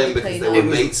all got in because they were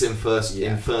mates in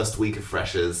first week of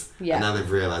freshers, and now they've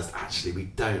realised, actually, we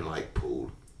don't like Paul.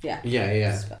 Yeah.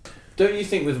 Yeah. Don't you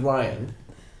think with Ryan...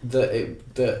 that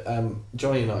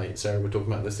Johnny and I, Sarah, were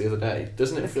talking about this the other day.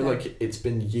 Doesn't it feel like it's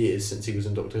been years since he was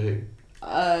in Doctor Who?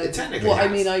 Technically, I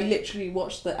mean, I literally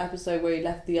watched the episode where he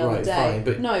left the other day.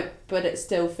 Fine, but it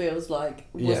still feels like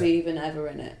was he even ever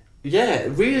in it? Yeah,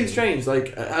 really strange.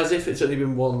 Like as if it's only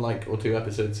been one or two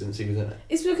episodes since he was in it.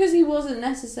 It's because he wasn't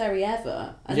necessary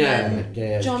ever, and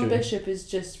then John Bishop has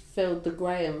just filled the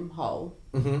Graham hole,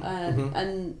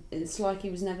 and it's like he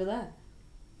was never there.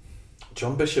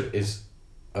 John Bishop is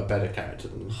a better character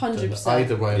than 100%.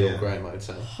 Either Ryan or Graham, I'd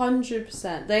say.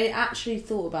 100%. They actually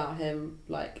thought about him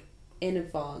in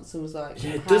advance and was like,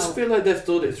 yeah, it does feel like they've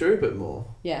thought it through a bit more.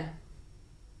 Yeah,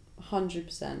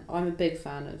 100%. I'm a big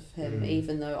fan of him,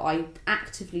 even though I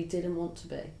actively didn't want to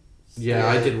be. Yeah,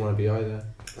 I didn't want to be either.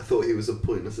 I thought he was a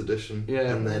pointless addition.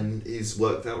 Yeah, and then he's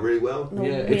worked out really well.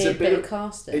 It's a bit of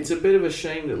casting. It's a bit of a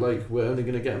shame that we're only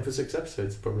going to get him for 6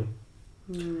 episodes probably.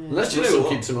 Unless Russell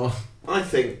keeps him on. I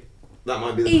think that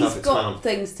might be the perfect amount. He's got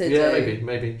things to do. Yeah,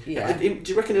 maybe. Yeah. Do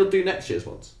you reckon he'll do next year's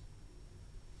ones?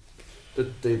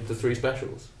 The 3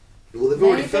 specials? Well, they've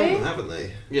already filmed them, haven't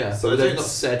they? Yeah, so they've not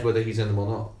said whether he's in them or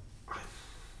not.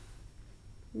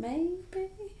 Maybe?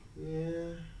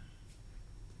 Yeah.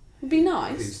 It'd be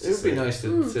nice. It would be nice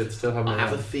to still have him. I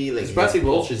have a feeling... Bradley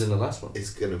Walsh is in the last one.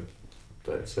 It's going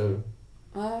to... So...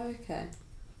 Oh, okay.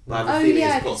 I have a feeling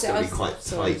his plot's going to be quite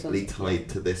tightly tied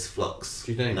to this Flux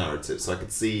narrative. So I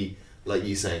could see, like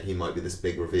you saying, he might be this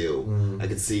big reveal. I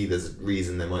could see there's a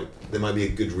reason, there might be a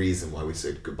good reason why we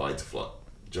said goodbye to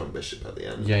John Bishop at the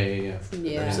end. Yeah.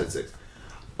 Episode 6.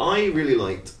 I really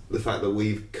liked the fact that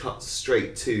we've cut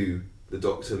straight to the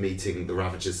Doctor meeting the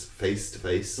Ravagers face to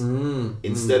face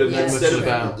instead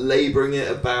of labouring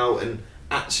it about, and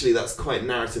actually that's quite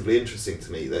narratively interesting to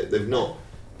me. That they've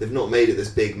not made it this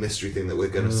big mystery thing that we're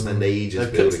going to spend ages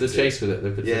building. They've cut to the chase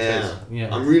with it.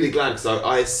 Yeah. I'm really glad because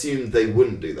I assumed they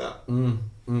wouldn't do that.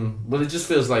 Well, it just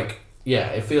feels like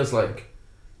it feels like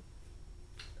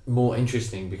more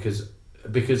interesting because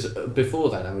before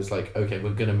that I was like, okay,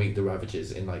 we're gonna meet the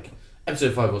Ravagers in like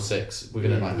episode 5 or 6. We're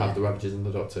gonna like have the Ravagers and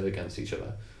the Doctor against each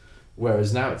other.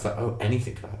 Whereas now it's like, oh,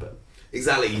 anything could happen.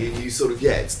 Exactly, you sort of,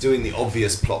 it's doing the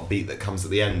obvious plot beat that comes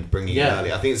at the end, bringing it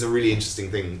early. I think it's a really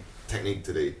interesting technique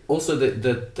to do. Also,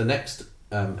 the next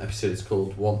episode is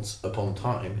called Once Upon a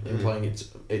Time, implying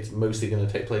it's mostly going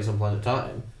to take place on planet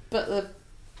Time. But the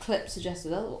clip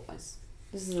suggested otherwise.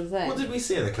 This is the thing. What did we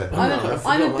see in the clip? I'm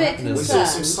a bit concerned. We saw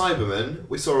some Cybermen.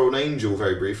 We saw an angel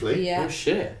very briefly. Yeah. Oh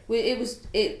shit!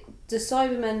 The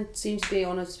Cybermen seem to be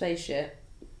on a spaceship.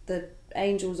 The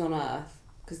angels on Earth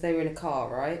because they were in a car,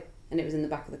 right? And it was in the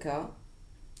back of the car.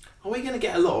 Are we going to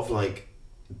get a lot of like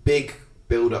big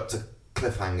build up to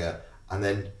cliffhanger and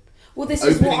then? Well, this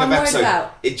is what I'm worried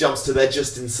about. It jumps to they're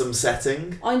just in some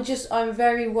setting. I'm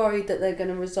very worried that they're going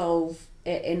to resolve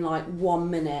it in like 1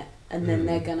 minute and then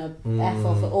they're going to F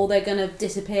off or they're going to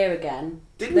disappear again.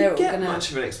 Didn't we get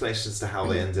much of an explanation as to how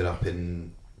they ended up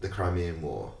in the Crimean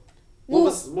War? What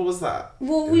was that?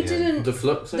 Well, we didn't. The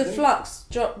Flux. The Flux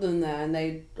dropped them there, and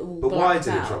they all. But why did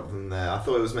out. it drop them there? I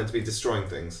thought it was meant to be destroying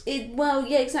things.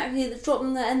 Exactly. It dropped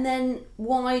them there, and then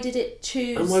why did it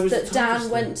choose that Dan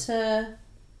went to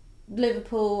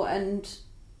Liverpool and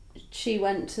she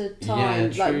went to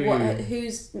Time? Yeah, true. Like,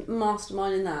 who's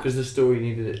masterminding that? Because the story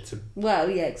needed it to. Well,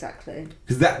 yeah, exactly.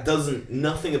 Because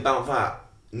nothing about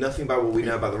what we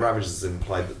know about the Ravagers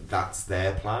implied that that's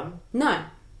their plan. No,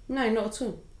 not at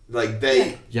all. Like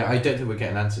they. Yeah, I don't think we're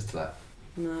getting answers to that.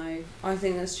 No, I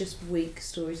think that's just weak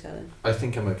storytelling. I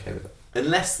think I'm okay with it.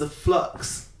 Unless the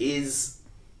Flux is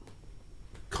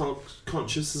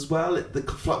conscious as well. The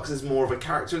Flux is more of a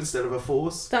character instead of a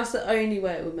force. That's the only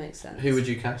way it would make sense. Who would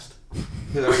you cast?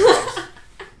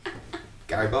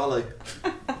 Gary Barlow.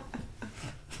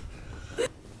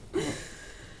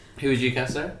 Who would you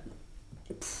cast, Sarah?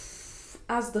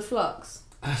 As the Flux.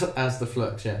 As the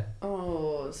Flux, yeah.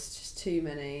 Oh, it's just too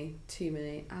many.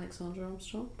 Alexandra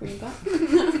Armstrong, bring him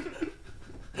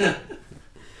back.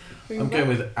 I'm going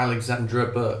with Alexandra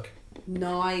Burke.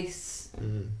 Nice.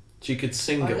 She could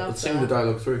sing the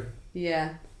dialogue through.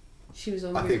 Yeah. She was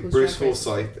on I think RuPaul's Bruce Drag Race.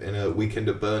 Forsyth in a Weekend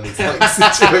at Bernie's like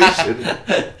situation.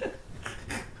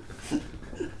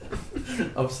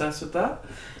 Obsessed with that?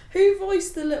 Who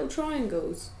voiced the little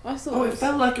triangles? I thought. Oh, it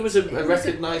felt like it was a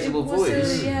recognisable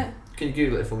voice. Yeah. Can you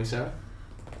Google it for me, Sarah?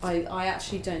 I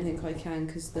actually don't think I can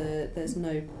because there's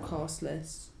no cast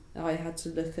list. I had to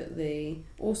look at the.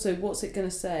 Also, what's it going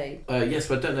to say? Yes,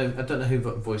 but I don't know who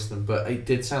voiced them, but it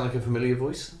did sound like a familiar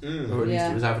voice, or at least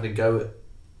it was having a go at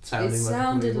sounding. It like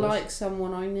sounded a familiar like voice.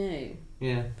 someone I knew.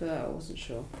 Yeah, but I wasn't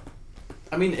sure.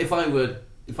 I mean, if I were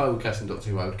casting Doctor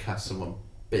Who, I would cast someone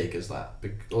big as that,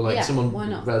 or like someone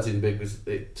relatively big because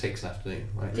it takes an afternoon,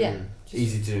 right? Yeah,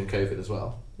 easy to do in COVID as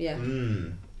well. Yeah.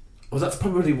 Well, that's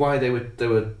probably why they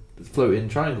were floating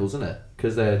triangles, isn't it?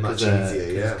 Because they're much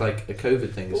easier, like a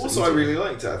COVID thing. But also, I really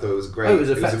liked it. I thought it was great. Oh, it was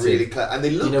effective. It was really clever, and they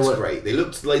looked great. They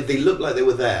looked like they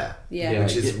were there. Yeah.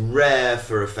 Which is rare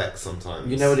for effects sometimes.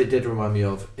 You know what it did remind me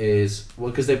of is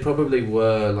because they probably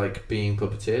were like being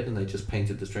puppeteered and they just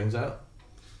painted the strings out.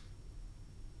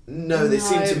 No, they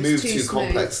seem to move too smooth.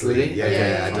 complexly. Really?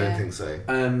 Yeah, I don't think so.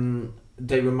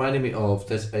 They reminded me of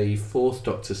there's a 4th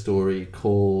Doctor story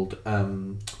called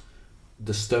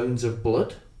The Stones of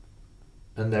Blood,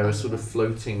 and there are sort of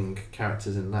floating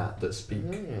characters in that speak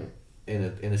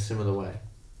in a similar way.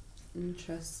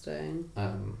 Interesting.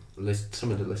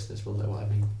 Some of the listeners will know what I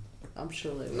mean. I'm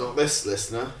sure they will. Not this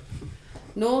listener.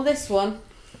 Nor this one.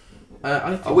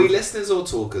 Are we listeners or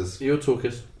talkers? You're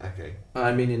talkers. Okay.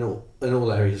 I mean, in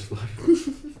all areas of life.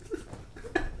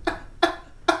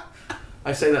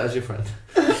 I say that as your friend.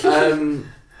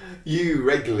 You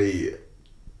regularly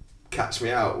catch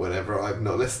me out whenever I've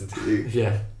not listened to you.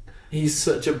 Yeah. He's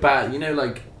such a bad...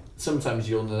 like, sometimes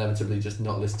you'll inevitably just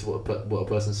not listen to what a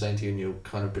person's saying to you and you'll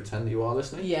kind of pretend that you are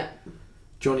listening. Yeah.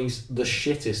 Johnny's the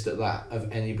shittest at that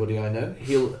of anybody I know.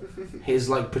 His,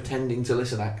 like, pretending to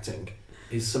listen acting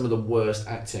is some of the worst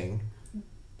acting.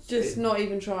 Just not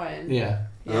even trying. Yeah.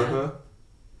 Uh-huh.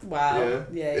 Wow.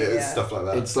 Yeah. It's stuff like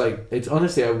that. It's like, it's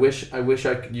honestly, I wish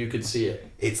you could see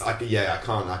it. It's like, I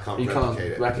can't You replicate can't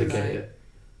it. replicate it.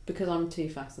 Because I'm too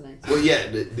fascinated. Well, yeah,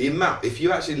 the amount, if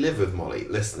you actually live with Molly,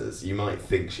 listeners, you might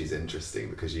think she's interesting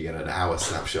because you get an hour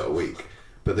snapshot a week.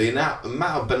 But the amount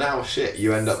of banal shit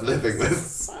you end up living with.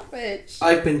 Savage.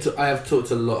 I have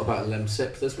talked a lot about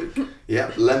Lemsip this week.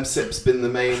 Yeah, Lemsip's been the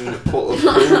main port of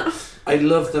call. I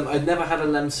love them. I'd never had a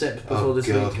Lemsip before this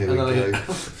week. Here we go.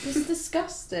 It's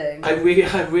disgusting. I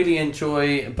really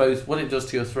enjoy both what it does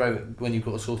to your throat when you've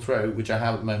got a sore throat, which I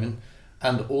have at the moment,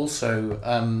 and also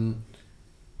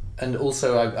And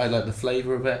also, I like the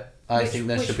flavour of it. I think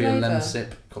there should be a lemon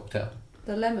sip cocktail.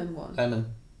 The lemon one.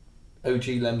 Lemon. OG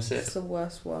lemon sip. It's the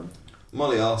worst one.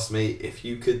 Molly asked me if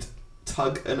you could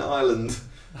tug an island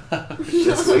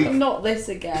this week. Not this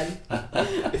again.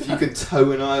 If you could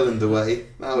tow an island away.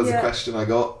 That was a question I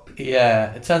got.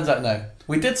 Yeah, it turns out no.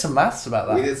 We did some maths about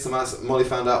that. We did some maths. Molly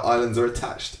found out islands are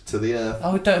attached to the earth.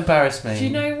 Oh, don't embarrass me. Do you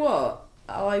know what?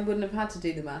 I wouldn't have had to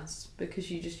do the maths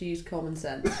because you just used common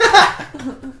sense.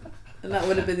 And that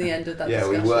would have been the end of that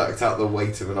discussion. We worked out the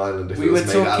weight of an island if it was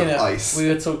made out of ice. We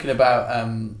were talking about,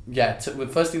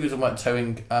 firstly we were talking about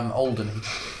towing Alderney,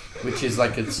 which is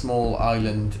like a small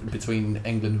island between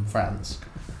England and France.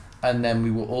 And then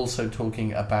we were also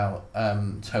talking about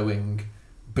towing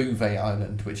Bouvet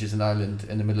Island, which is an island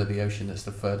in the middle of the ocean that's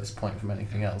the furthest point from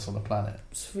anything else on the planet.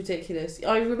 It's ridiculous.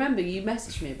 I remember you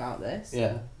messaged me about this.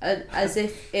 Yeah. As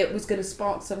if it was going to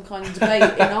spark some kind of debate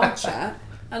in our chat.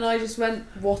 And I just went,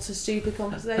 what a stupid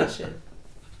conversation.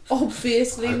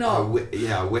 Obviously not.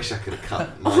 I wish I could have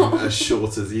cut mine as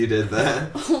short as you did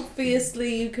there.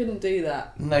 Obviously you couldn't do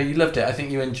that. No, you loved it. I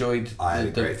think you enjoyed I had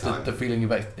a great time. The feeling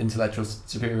of intellectual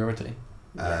superiority.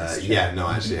 Actually,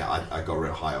 I got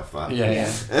real high off that. Yeah.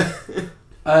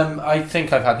 I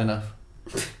think I've had enough.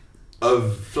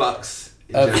 Of Flux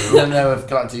in general? No, of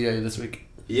Galactic Yo-Yo this week.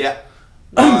 Yeah.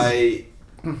 My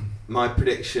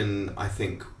prediction, I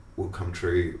think, will come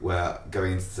true, where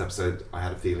going into this episode I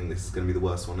had a feeling this is going to be the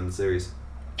worst one in the series.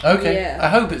 Okay, yeah. I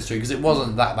hope it's true because it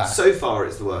wasn't that bad. So far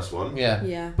it's the worst one.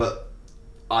 Yeah. But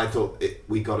I thought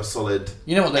we got a solid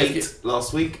 8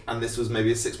 last week, and this was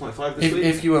maybe a 6.5 this week.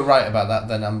 If you were right about that,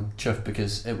 then I'm chuffed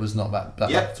because it was not that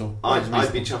bad at all.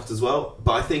 I'd be chuffed as well,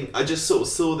 but I think I just sort of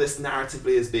saw this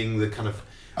narratively as being the kind of...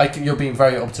 I think you're being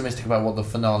very optimistic about what the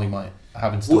finale might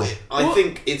have in store. Well, I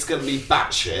think it's going to be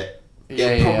batshit.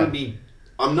 It'll probably be...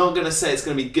 I'm not going to say it's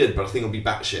going to be good, but I think it'll be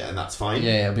batshit, and that's fine.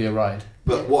 Yeah, it'll be a ride.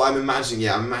 But what I'm imagining,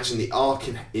 I'm imagining the arc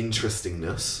in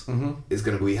interestingness is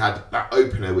going to be, we had that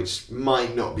opener, which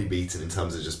might not be beaten in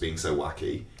terms of just being so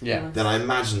wacky. Yeah. Then I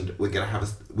imagined we're going to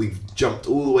have, we've jumped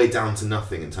all the way down to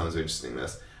nothing in terms of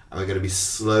interestingness, and we're going to be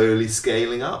slowly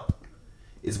scaling up,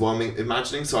 is what I'm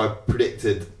imagining. So I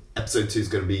predicted episode 2 is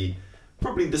going to be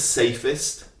probably the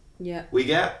safest we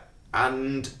get,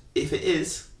 and if it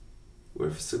is, we're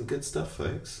for some good stuff,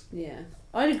 folks. Yeah.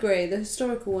 I'd agree. The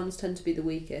historical ones tend to be the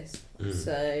weakest.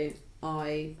 So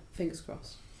fingers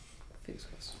crossed.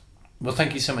 Well,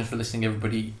 thank you so much for listening,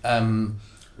 everybody.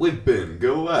 We've been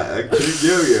Galactic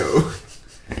Yo-Yo.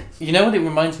 You know what it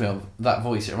reminds me of, that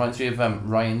voice? It reminds me of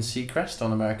Ryan Seacrest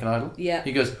on American Idol. Yeah.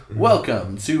 He goes,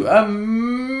 welcome to American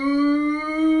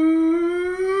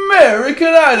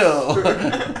Idol.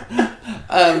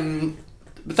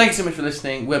 But thank you so much for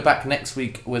listening. We're back next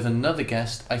week with another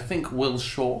guest. I think Will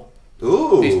Shaw.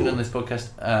 Ooh. Who's been on this podcast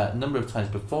a number of times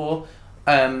before.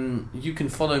 You can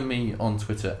follow me on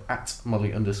Twitter at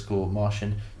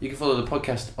Molly_Martian. You can follow the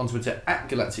podcast on Twitter at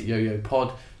Galactic Yo-Yo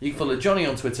Pod. You can follow Johnny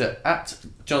on Twitter at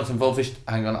Jonathan Volfish.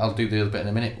 Hang on, I'll do the other bit in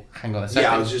a minute. Hang on a second.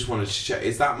 Yeah, I just wanted to check.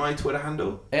 Is that my Twitter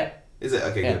handle? Yeah. Is it?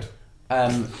 Okay,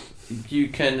 good. You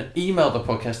can email the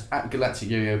podcast at Galactic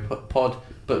Yo-Yo Pod,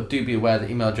 but do be aware the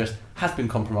email address has been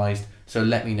compromised, so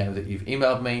let me know that you've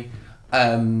emailed me.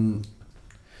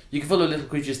 You can follow Little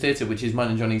Creatures Theatre, which is mine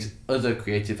and Johnny's other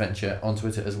creative venture, on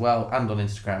Twitter as well, and on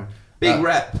Instagram. Big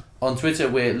rep. On Twitter,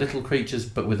 we're Little Creatures,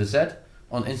 but with a Z.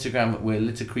 On Instagram, we're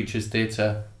Little Creatures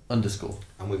Theatre _.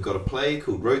 And we've got a play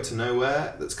called Road to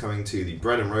Nowhere that's coming to the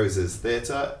Bread and Roses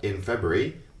Theatre in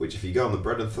February, which if you go on the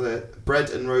Bread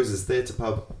and Roses Theatre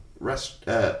Pub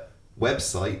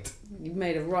website... You've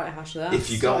made a right hash of that. If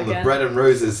you go on the Bread and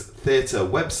Roses Theatre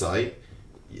website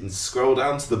and scroll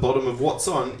down to the bottom of what's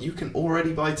on, you can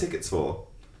already buy tickets for.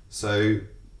 So...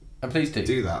 And please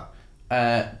do that.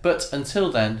 But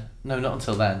until then... No, not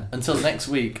until then. Until next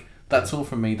week, that's all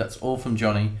from me, that's all from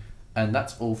Johnny, and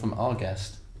that's all from our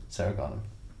guest, Sarah Garnham.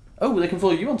 Oh, they can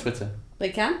follow you on Twitter. They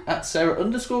can. At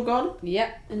Sarah_Garnham?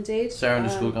 Yeah, indeed.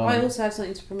 Sarah_Garnham. I also have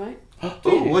something to promote.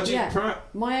 Oh, what do you promote?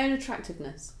 My own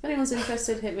attractiveness. If anyone's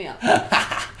interested, hit me up.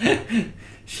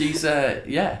 She's, I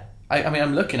mean,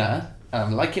 I'm looking at her, and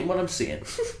I'm liking what I'm seeing.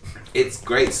 It's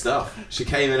great stuff. She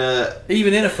came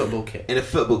even in a football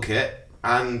kit.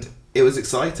 And it was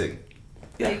exciting.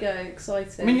 There you go,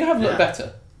 exciting. I mean, you have looked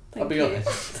better. Thank I'll be you.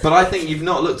 honest. But I think you've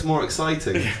not looked more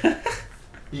exciting.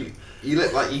 You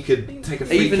look like you could take a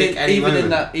free kick any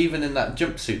moment. Even in that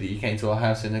jumpsuit that you came to our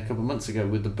house in a couple of months ago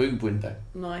with the boob window.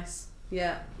 Nice.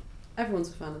 Yeah. Everyone's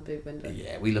a fan of boob window.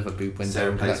 Yeah, we love a boob window.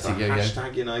 Sarah plays for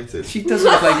Yo-Yo. #United. She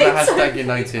doesn't play for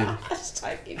 #United.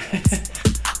 #United.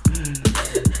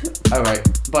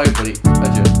 Alright, bye everybody.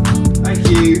 Adieu. Thank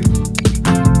you.